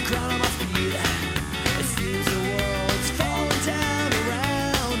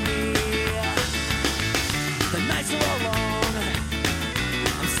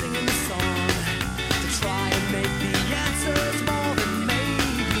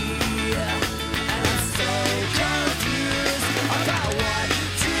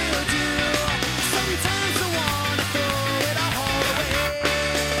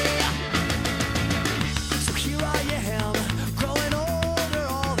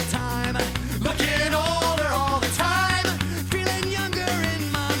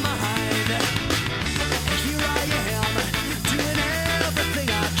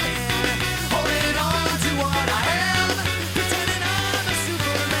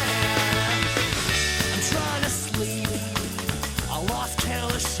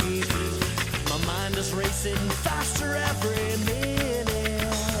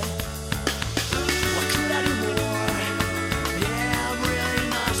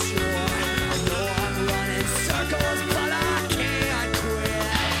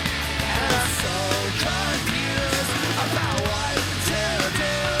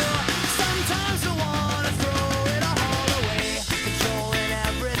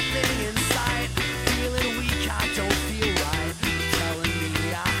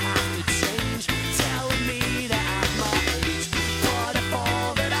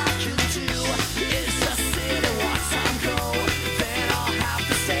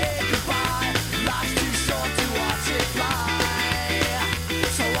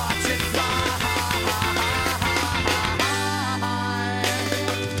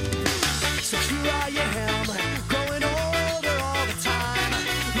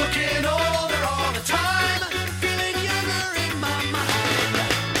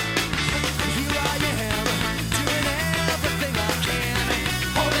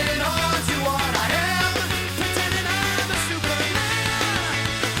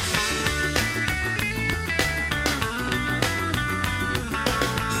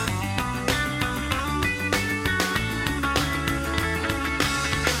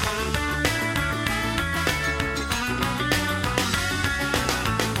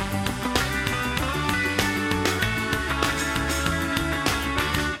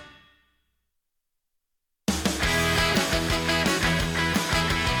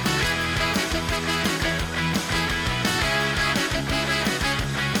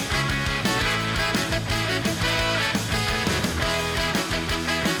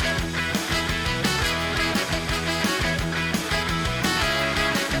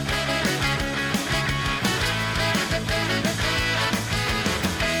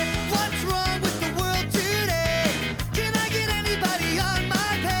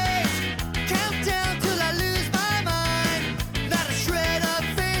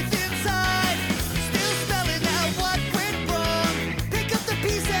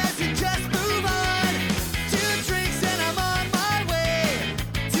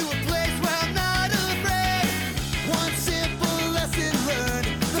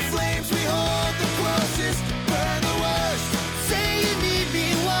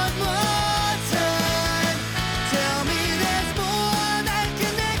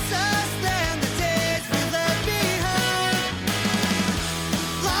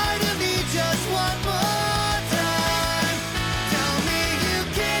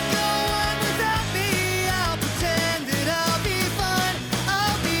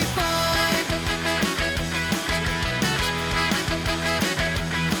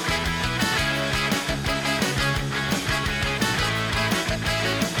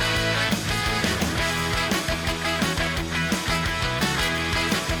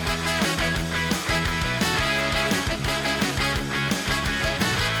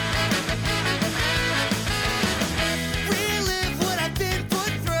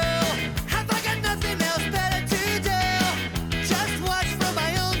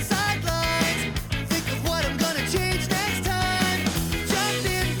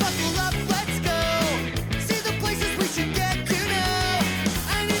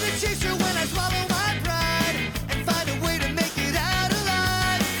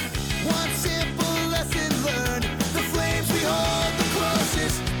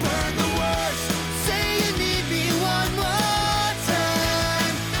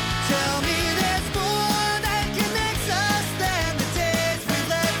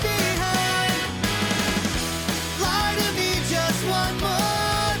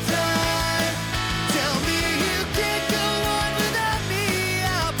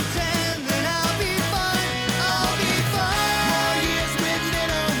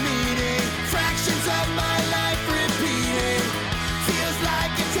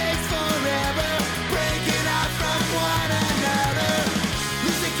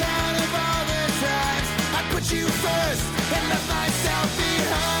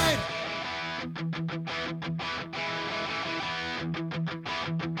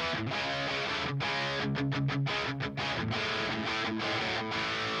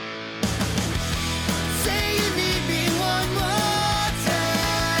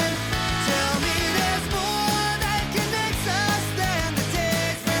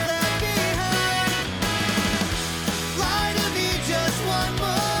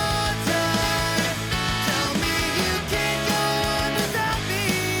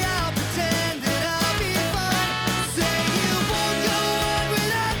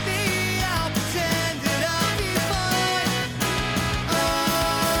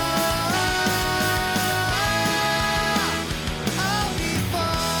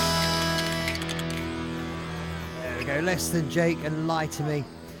 Less Than Jake and Lie to Me.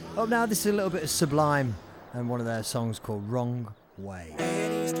 Up now, this is a little bit of Sublime and one of their songs called Wrong Way.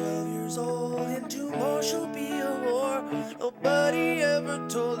 Annie's 12 years old and tomorrow she'll be a whore. Nobody ever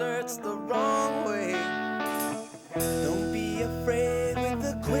told her it's the wrong way. Don't be afraid with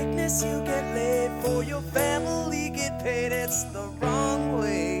the quickness you get laid. For your family get paid, it's the wrong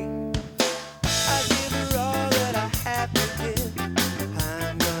way. I give her all that I have to give.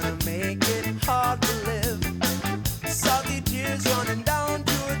 I'm gonna make it hard to live. Salty tears running down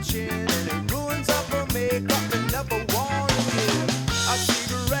to her chin, and it ruins up her makeup and never wanna live. A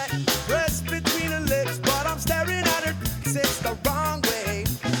cigarette pressed between her lips, but I'm staring at her. It's the wrong way.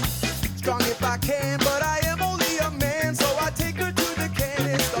 Strong if I can, but I am only a man, so I take her to the can.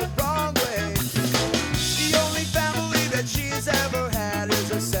 It's the wrong way. The only family that she's ever had is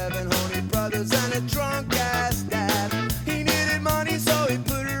her 7 honey brothers and a drunk ass dad. He needed money, so he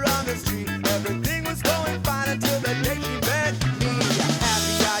put her on the street. Everything was going fine until the day she met me.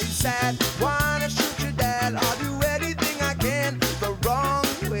 Happy, are you sad? Wanna shoot your dad? I'll do anything I can the wrong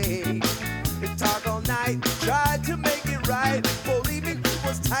way. They talk all night, tried to make it right. Believing it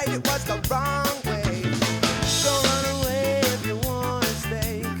was tight, it was the wrong way. Don't run away if you wanna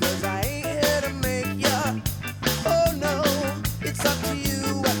stay, 'cause I ain't here to make ya. Oh no, it's up to you.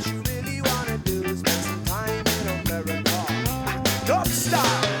 What you really wanna do is spend some time in America. Don't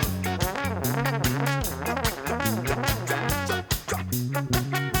stop.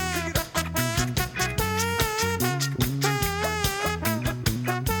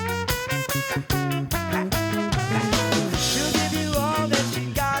 She'll give you all that she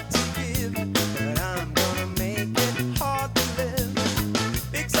got to give, but I'm gonna make it hard to live.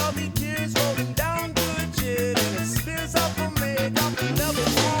 Big salty tears rolling down to her chin, and it spills out her makeup and never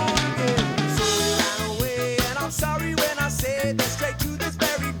wanna give. So we ran away, and I'm sorry when I said that straight to this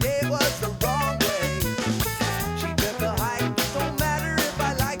very day was the wrong way. She took a hike, don't matter if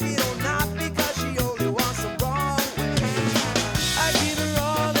I like it or not, because she only wants the wrong way. I gave her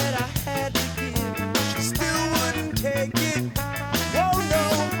all that I had to give, she still wouldn't take it. Oh no,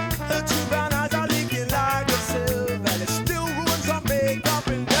 her two brown eyes are leaking like a sieve, and it still ruins her makeup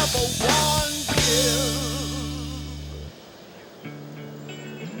and never one kill.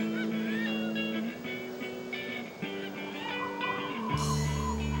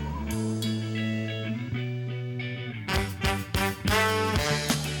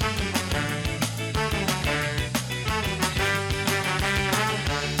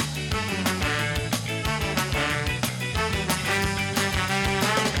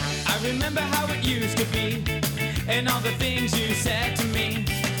 I remember how it used to be, and all the things you said to me.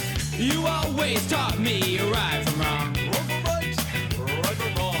 You always taught me right from wrong. Right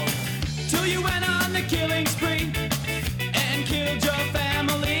from wrong. Till you went on the killing spree and killed your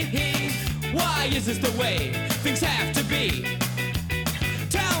family. Why is this the way things have to be?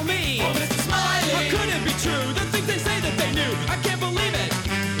 Tell me, oh, Mr. Smiley, how could it be true? The things they say that they knew, I can't believe it.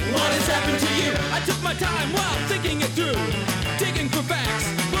 What has happened to you? I took my time while thinking it through, digging for facts,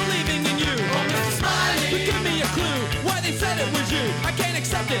 believing in you. Oh, Mr. Smiley, but give me a clue why they said it was you. I can't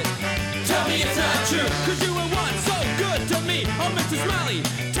accept it. Tell me it's not true, 'cause you were once so good to me. Oh, Mr. Smiley,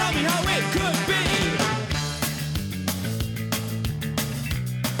 tell me how it could be.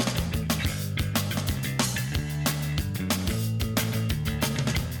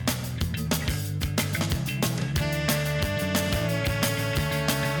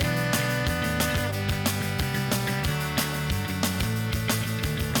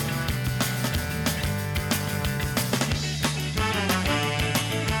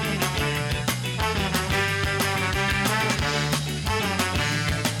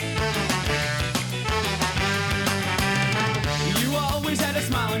 You always had a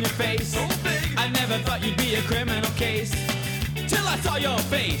smile on your face. I never thought you'd be a criminal case, till I saw your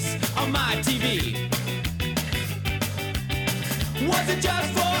face on my TV. Was it just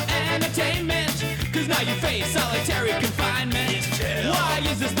for entertainment? 'Cause now you face solitary confinement. Why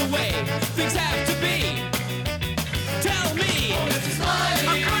is this the way things have to be? Tell me, oh, Mr. Smiley,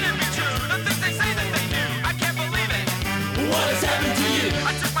 how could it be true? The things they say that they knew, I can't believe it. What has happened to you?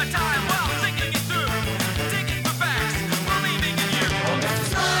 I took my time while thinking it through, digging for facts, believing in you. Oh, Mr.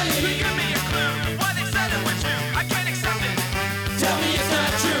 Smiley, but give me a clue why they said it was you. I can't accept it. Tell me it's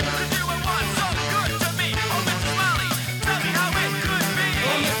not true, 'cause you were once so good to me. Oh, Mr. Smiley, tell me how it could be.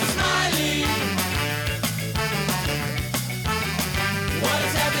 Oh, Mr. Smiley, what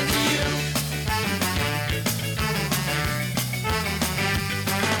has happened to you?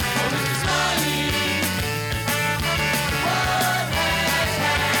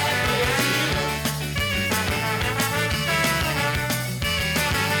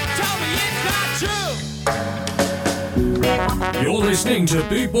 You're listening to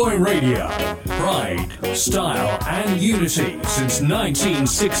Boot Boy Radio. Pride, style, and unity since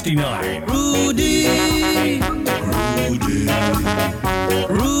 1969. Rudy, Rudy,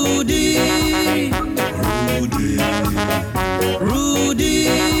 Rudy,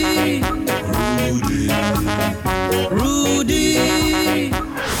 Rudy, Rudy, Rudy.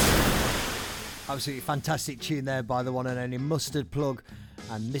 Absolutely fantastic tune there by the one and only Mustard Plug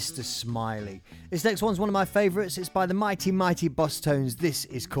and Mr. Smiley. This next one's one of my favourites. It's by the Mighty Mighty Boss Tones. This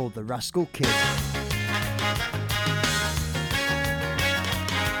is called The Rascal Kid.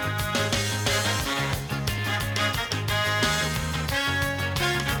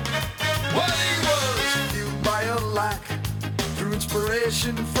 Well, he was fueled by a lack, drew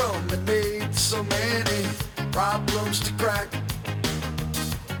inspiration from and made so many problems to crack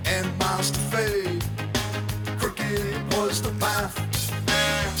and miles to fade. Crooked was the path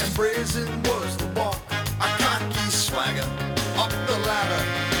and brazen was the walk. A cocky swagger up the ladder,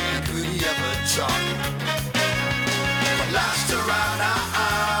 and could he ever talk? But last around,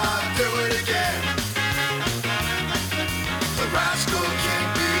 I'll do it again. The rascal king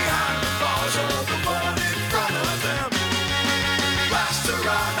behind the bars, all the one in front of them. Last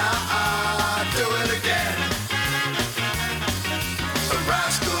around, I'll do it again. The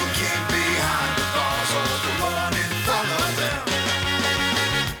rascal king behind the bars, all the one in front of them.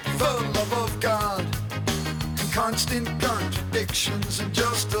 The love of God and constant contradictions and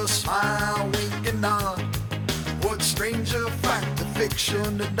just a smile, wink and nod. What stranger fact of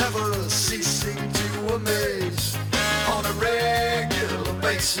fiction and never ceasing to amaze. On a regular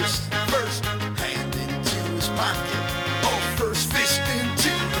basis, first hand into his pocket, or first fist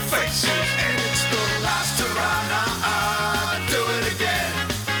into the faces. And it's the last around, I'll do it again.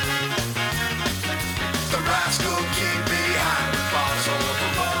 The rascal king behind the bars, or the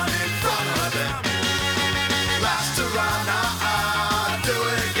one in front of them. Last around, I'll do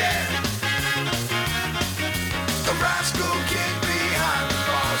it again. The rascal king behind the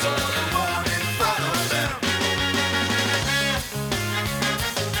bars, or the one in front of them.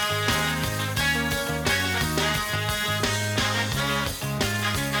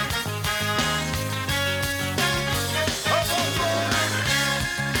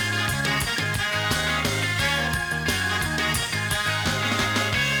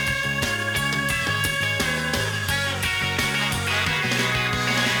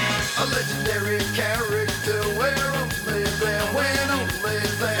 A legendary character, where only there, when only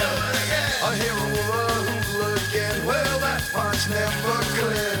there. A hero or a hooligan, well that part's never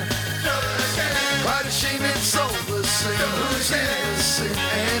clear. Quite a shame it's all the same, who's innocent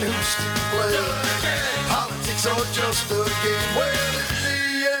and who's to blame. Politics are just a game, well in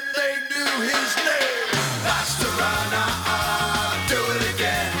the end they knew his name. Last around, I'll do it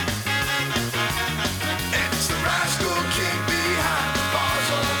again. It's the rascal king behind the bars,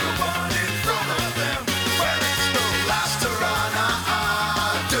 or the one in front of them. Well, it's the last around,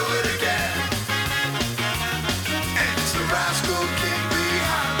 I'll do it again. It's the rascal king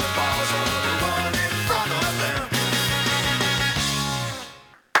behind the bars, or the one in front of them.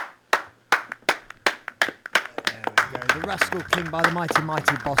 The Rascal King by the Mighty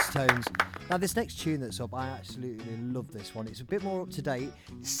Mighty Boss Tones. Now this next tune that's up, I absolutely love this one. It's a bit more up to date.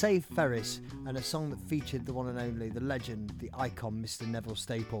 It's Save Ferris and a song that featured the one and only, the legend, the icon, Mr. Neville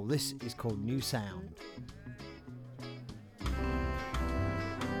Staple. This is called New Sound.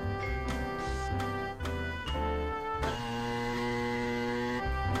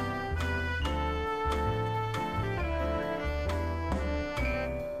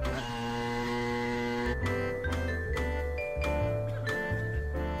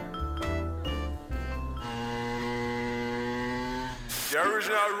 The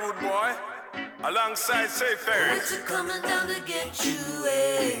original rude boy, alongside Safe Ferry. It's coming down to get you,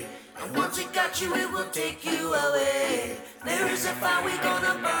 eh? And once it got you, it will take you away. There is a fire, we're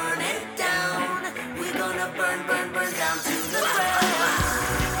gonna burn it down. We're gonna burn, burn, burn down to the ground.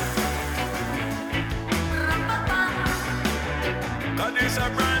 That is a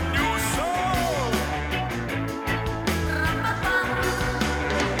brand new song.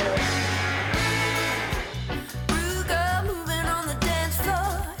 Rude girl moving on the dance floor.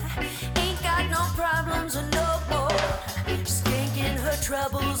 Ain't got no problems or no more. Skanking her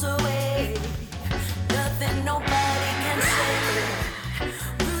troubles away. Nothing nobody can say.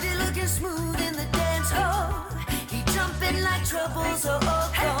 Rudy looking smooth in the dance hall. He jumping like troubles are all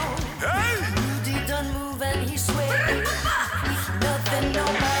gone. Rudy done move and he sway. Nothing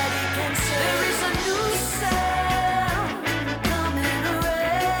nobody can say. There is a new sound coming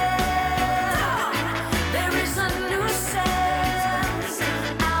around. There is a new sound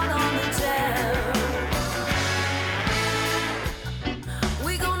out on the town.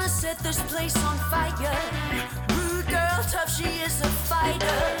 this place on fire. Rude girl, tough, she is a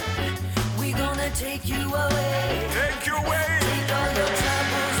fighter. We gonna take you away. Take you away. Take all your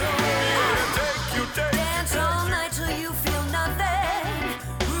troubles away. Take. Dance all night till you feel nothing.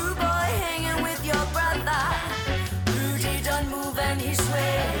 Rude boy hanging with your brother. Rude, he done move and he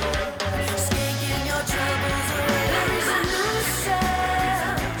sway. Skanking your troubles away. There is a new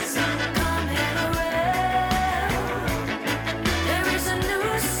sound coming around. There is a new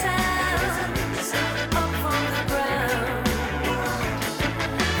sound up from the ground.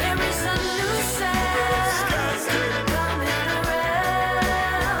 There is a new sound coming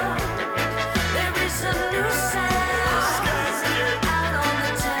around. There is a new sound out on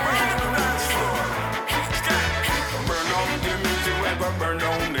the town. Burn on the music, ever burn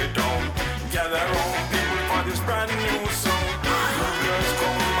on the dawn. Gather all people for this brand new song. Girls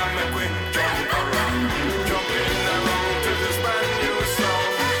come and make we jump around. Jumping around to this brand new song.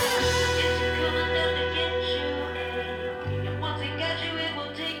 Once it gets you, it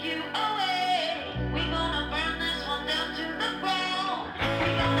will take you away. We gonna burn this one down to the ground. We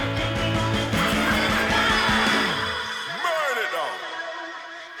gonna take it on the Burn it down.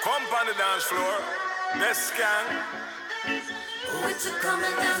 Come on the dance floor. Let's scan. Oh, it's a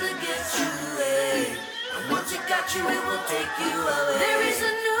coming down to get you away. And once it got you, it will take you away. There is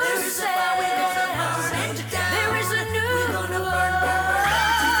a new sound. There is a fire, we gonna burn it down. There is a new we gonna burn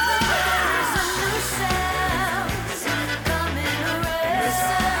down to the ground. There is a new sound coming around.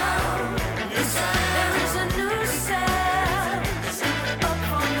 There is a new sound up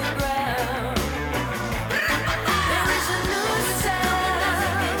from the ground. There is a new sound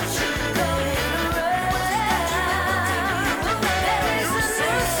going around. There is a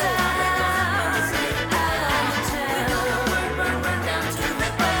new sound out of town. Burn down to the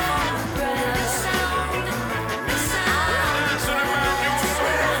ground. Sound, the sound.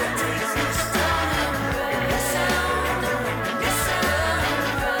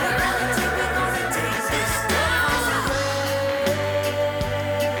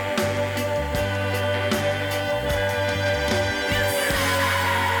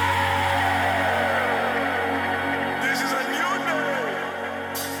 This is a new day.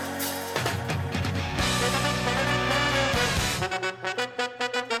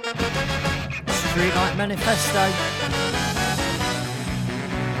 Streetlight Manifesto.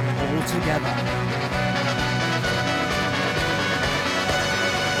 All together.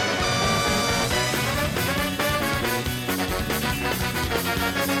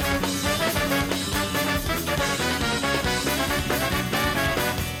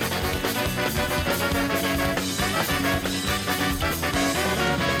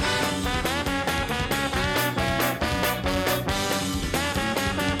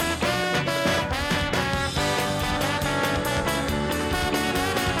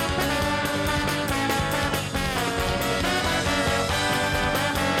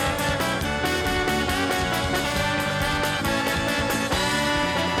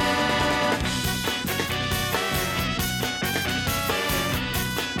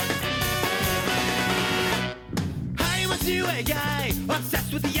 I was you, a guy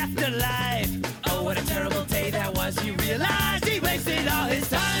obsessed with the afterlife. Oh, what a terrible day that was. He realized he wasted all his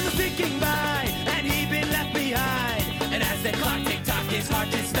time thinking by, and he'd been left behind. And as the clock ticked tock, his heart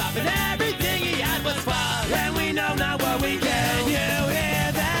did stop, and everything he had was fog. And we know not what we can. You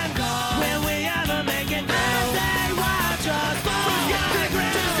hear them call when we ever make it through. They watch us fall from the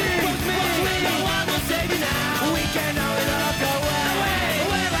ground. To see what's me. No one will save you now. We can know it all go away.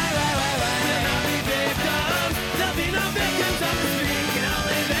 We'll not be victims. There'll be no victims of the street. Can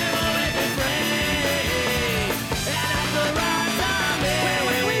only live or live and free. And at the right time,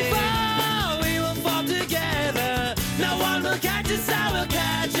 when we fall, we will fall together. No one will catch us, I will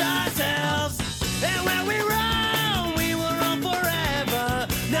catch us.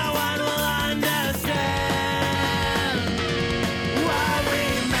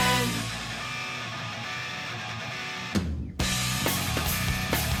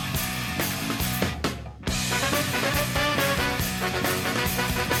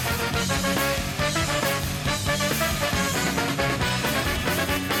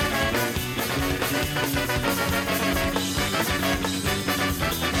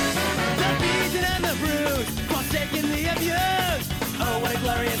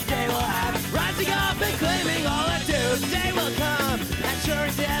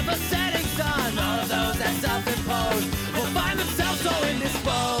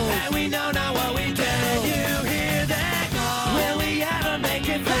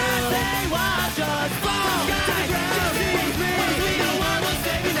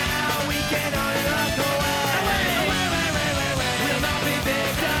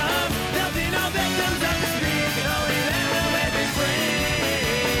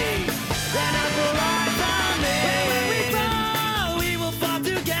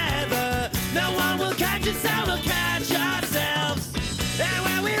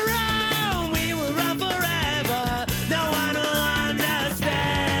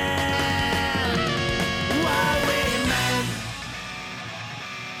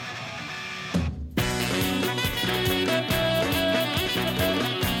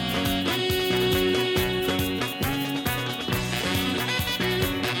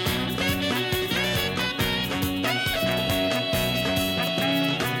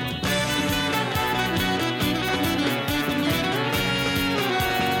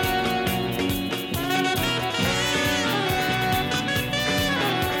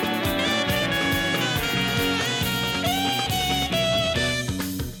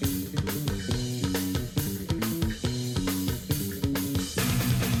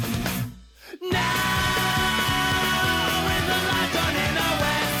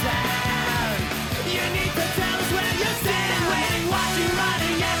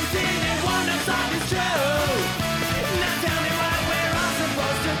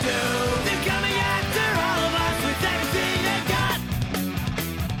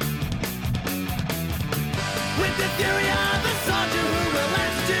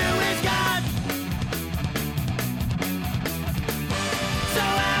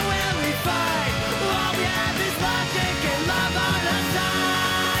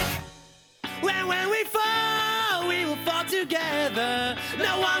 together.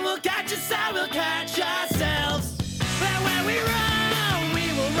 No one will catch us, I will catch ourselves. But when we run,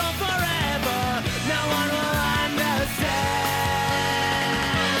 we will run forever. No one will understand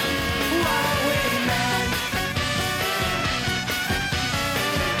what we meant.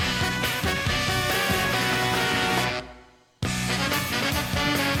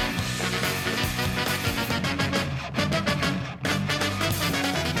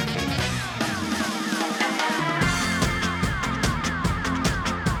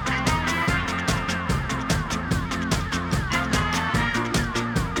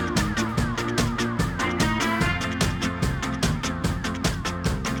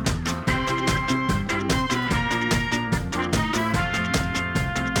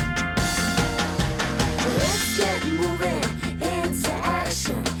 Let's get moving into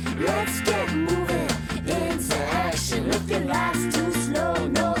action. Let's get moving into action. If your life's too slow,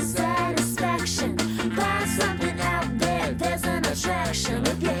 no satisfaction. Find something out there, there's an attraction.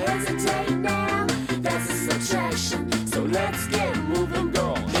 If you hesitate now, that's a subtraction. So let's get moving,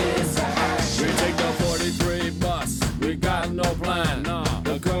 go into action. We take the 43 bus, we got no plan.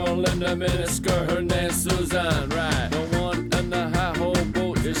 The girl in the miniskirt, her name's Suzanne, right? The one in the high hole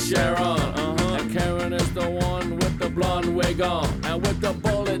boat is Sharon. And Karen is the one with the blonde wig on. And with the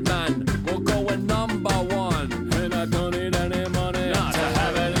bullet man, we're going number one. And I don't need any money not to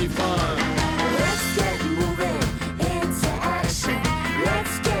have any fun. Let's get moving into action.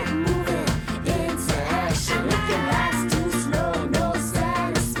 Let's get moving into action. If your life's too slow, no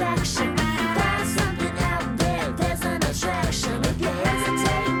satisfaction. Find something out there, there's an attraction. If you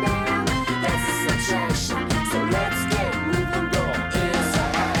hesitate now, that's a subtraction. So let's get moving, go into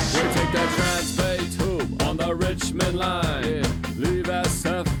action. We take that Transbay tube on the Richmond line. Leave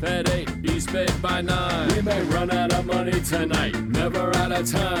SF at 8, East Bay by 9. We may run out of money tonight, never out of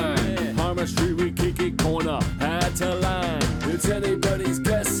time. Harmon Street, we Kiki Corner, had to line. It's anybody's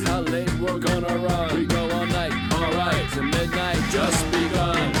guess how late we're gonna run. We go all night, alright, to midnight just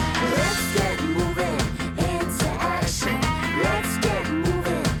begun. Let's get moving into action. Let's get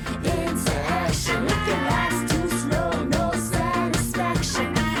moving into action. If your life's too slow, no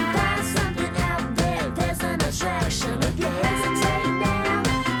satisfaction. Find something out there, there's an attraction. If you hesitate now,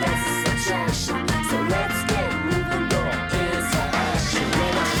 that's a subtraction. So let's get moving, go into action.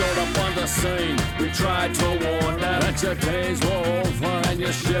 When I showed up on the scene, we tried to warn them that your days were over and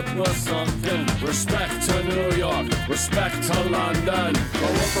your ship was sunken. Respect to New York, respect to London.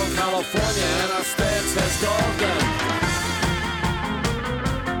 But we're from California and our stance is golden.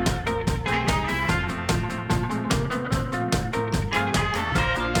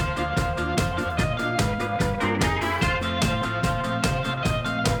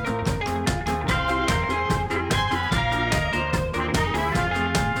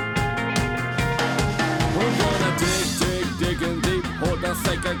 We're gonna digging deep, hold the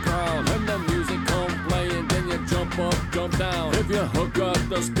sacred ground. When the music come playing, then you jump up, jump down. If you hook up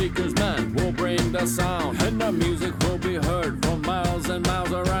the speakers, man, we'll bring the sound. And the music will be heard from miles and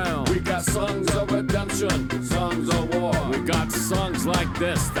miles around. We got songs of redemption, songs of war. We got songs like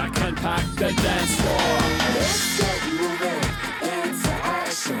this that can pack the dance floor. Let's get moving into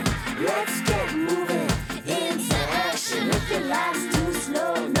action. Let's get moving into action. If your life's too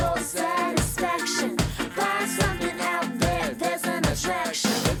slow, no satisfaction. Find something out there, there's an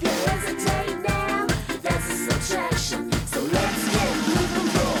attraction. If you hesitate now, that's a subtraction. So let's get moving,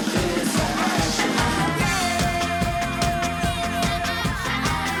 go into action.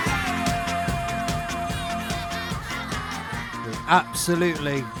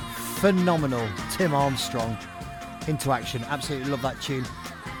 Absolutely phenomenal. Tim Armstrong, Into Action. Absolutely love that tune.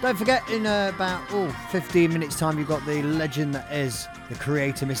 Don't forget, in about 15 minutes time, you've got the legend that is the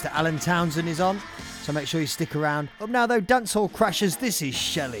creator, Mr. Alan Townsend, is on. So make sure you stick around. Up now though, Dancehall Crashers, this is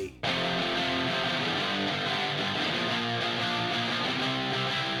Shelley.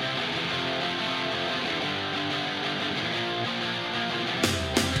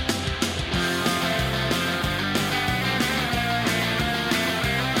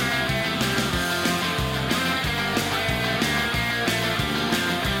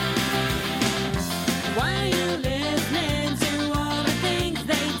 Why are you listening to all the things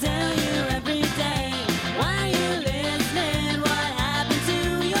they tell you every day? Why are you listening? What happened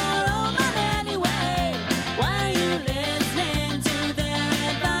to your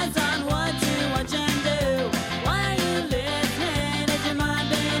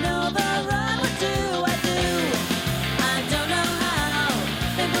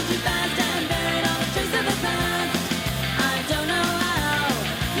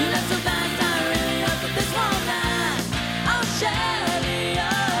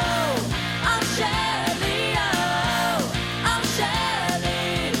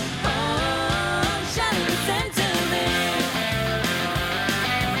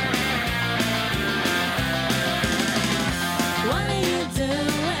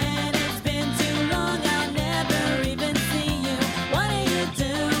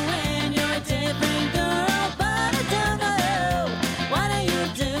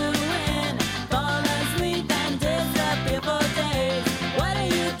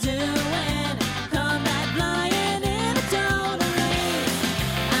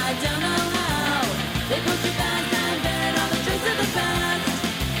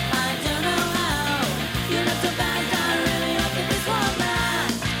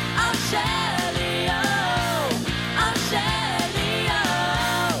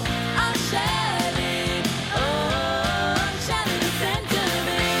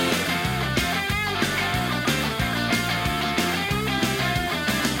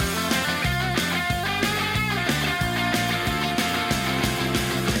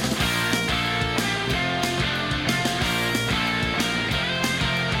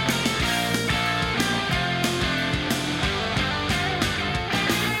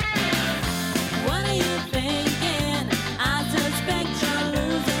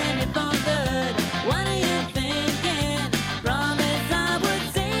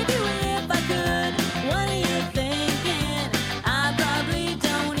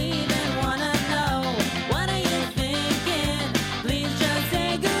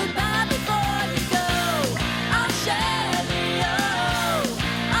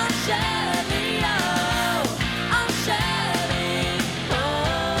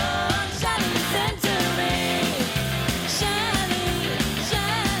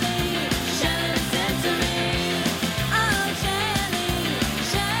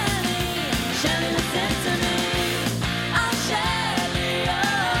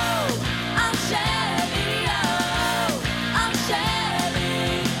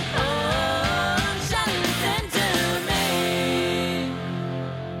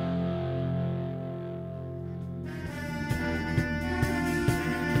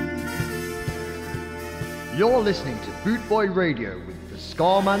You're listening to Bootboy Radio with the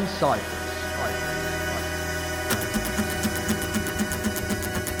Scarman Cyphers.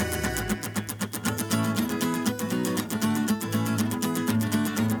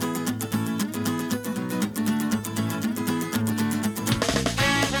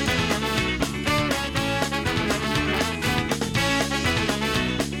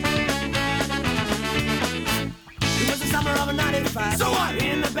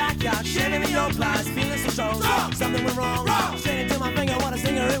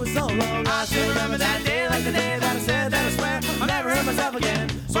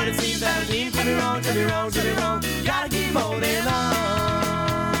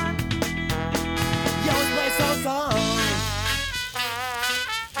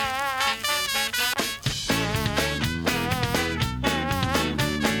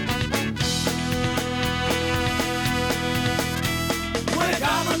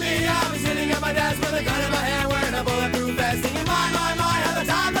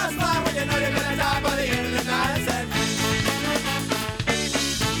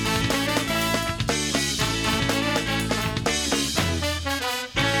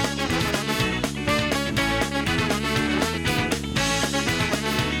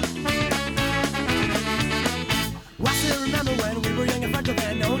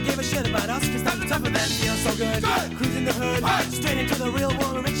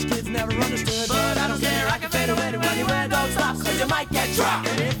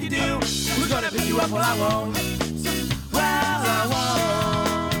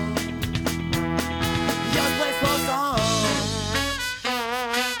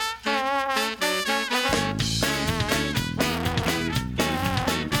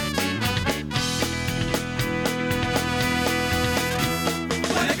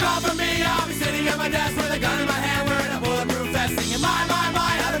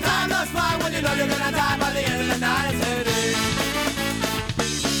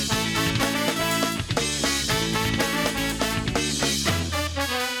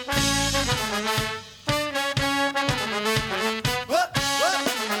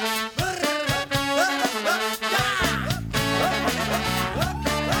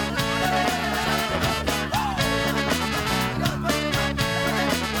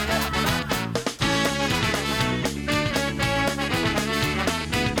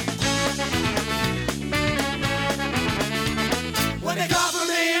 When they come for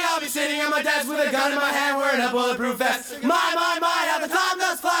me, I'll be sitting on my desk with a gun in my hand, wearing a bulletproof vest. My, how the time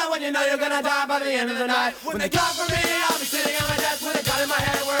goes by when you know you're gonna die by the end of the night. When they come for me, I'll be sitting on my desk with a gun in my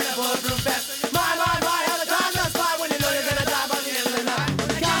hand, wearing a bulletproof vest. My, how the time goes by when you know you're gonna die by the end of the night.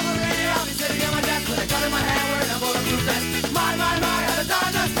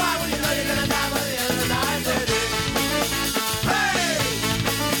 Hey!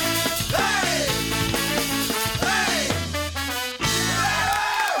 Hey! Hey!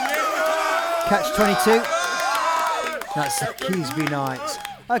 Catch 22. That's the Keysby Nights.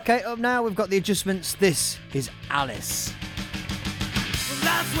 Okay, up now we've got the adjustments. This is Alice.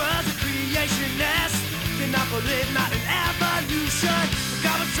 Life was a creationist. Did not believe not an evolution.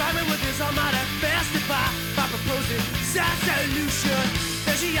 God was driving with his almighty best by proposing sad solution.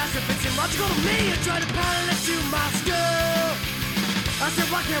 Then she asked if it's illogical to me and tried to pilot it to my skull. I said,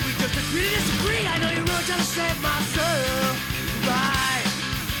 why can't we just agree to disagree? I know you're really trying to save my soul. Right.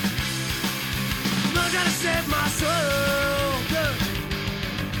 I'm really trying to save my soul. Yeah.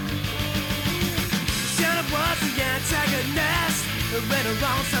 Was the antagonist, ran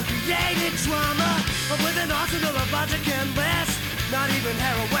around some created drama, but with an arsenal of logic and less, not even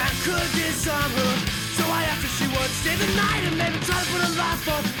heroin could disarm her. So I asked if she would stay the night and maybe try to put a life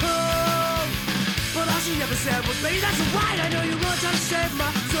on hold. But all she ever said was, baby, that's right, I know you're really trying to save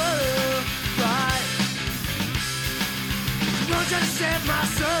my soul. Right. You're really trying to save my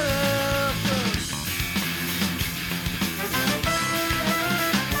soul.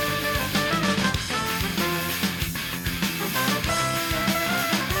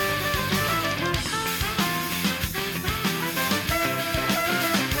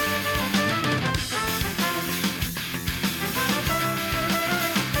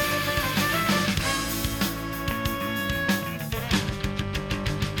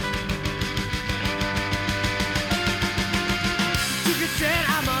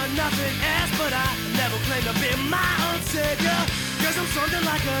 To be my own savior, cause I'm something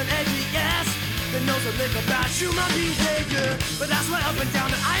like an ABS that knows a little about human behavior. But that's why up and down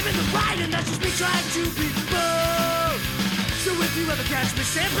that I'm in the right, and that's just me trying to be bold. So if you ever catch me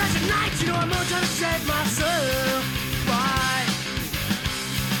saying present night, you know I'm not trying to save my soul. Why?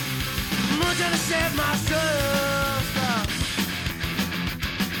 I'm not trying to save my soul.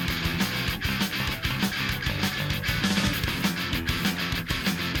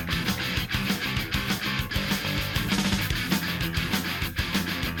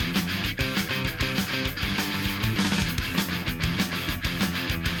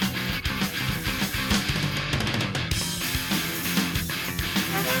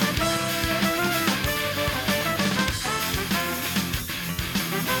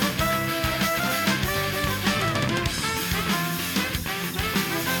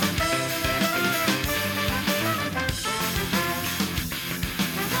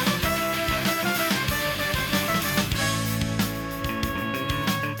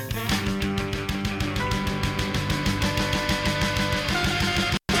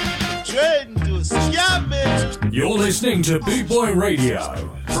 straight into scamming. You're listening to Boot Boy Radio.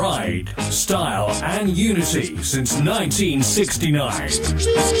 Pride, style, and unity since 1969. Straight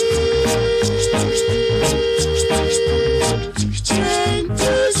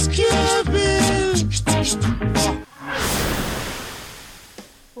to scamming.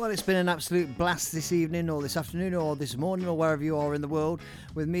 Well, it's been an absolute blast this evening or this afternoon or this morning or wherever you are in the world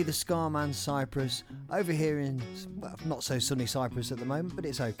with me, the Scarman Cyprus, over here in, well, not so sunny Cyprus at the moment, but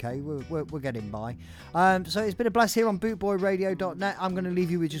it's okay. We're getting by. So it's been a blast here on bootboyradio.net. I'm going to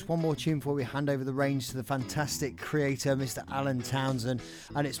leave you with just one more tune before we hand over the reins to the fantastic creator, Mr. Alan Townsend,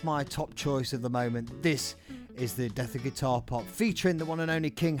 and it's my top choice of the moment. This is the Death of Guitar Pop featuring the one and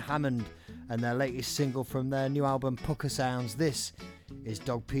only King Hammond and their latest single from their new album Pucker Sounds. This is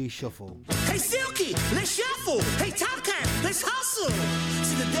Dog P Shuffle. Hey Silky, let's shuffle. Hey Tomcat, let's hustle.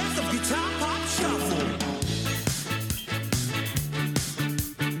 To the death of Guitar Pop Shuffle.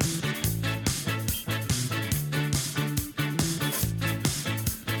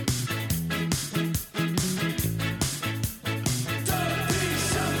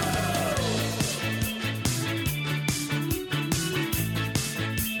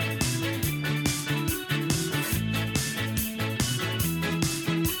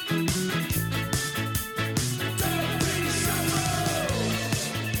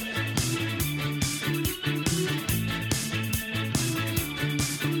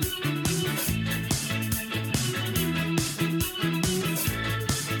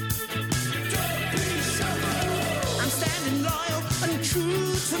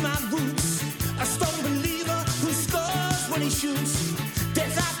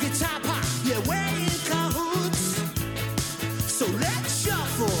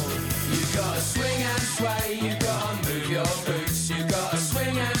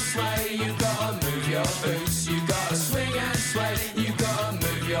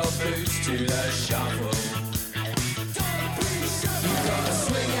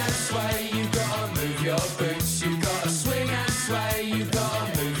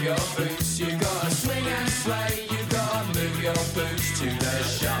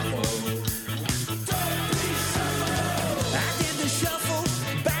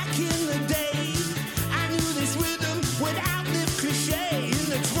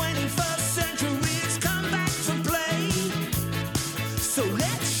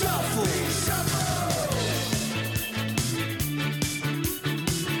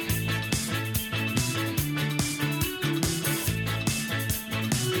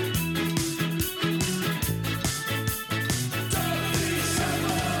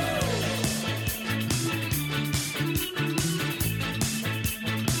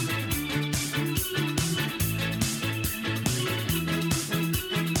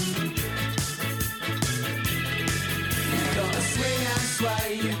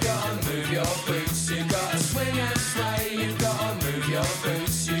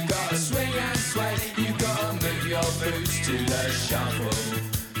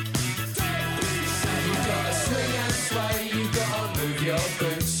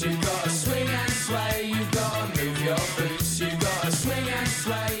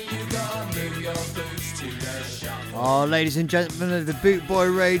 Oh, ladies and gentlemen of the Boot Boy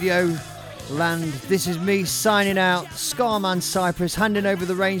Radio land, this is me signing out. Scarman Cyprus, handing over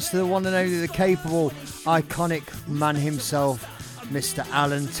the reins to the one and only, the capable, iconic man himself, Mr.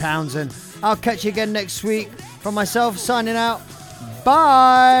 Alan Townsend. I'll catch you again next week. From myself, signing out.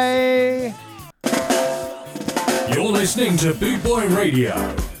 Bye! You're listening to Boot Boy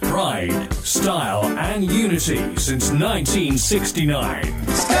Radio. Pride, style, and unity since 1969.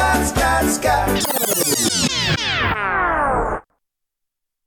 Scat, scat, scat.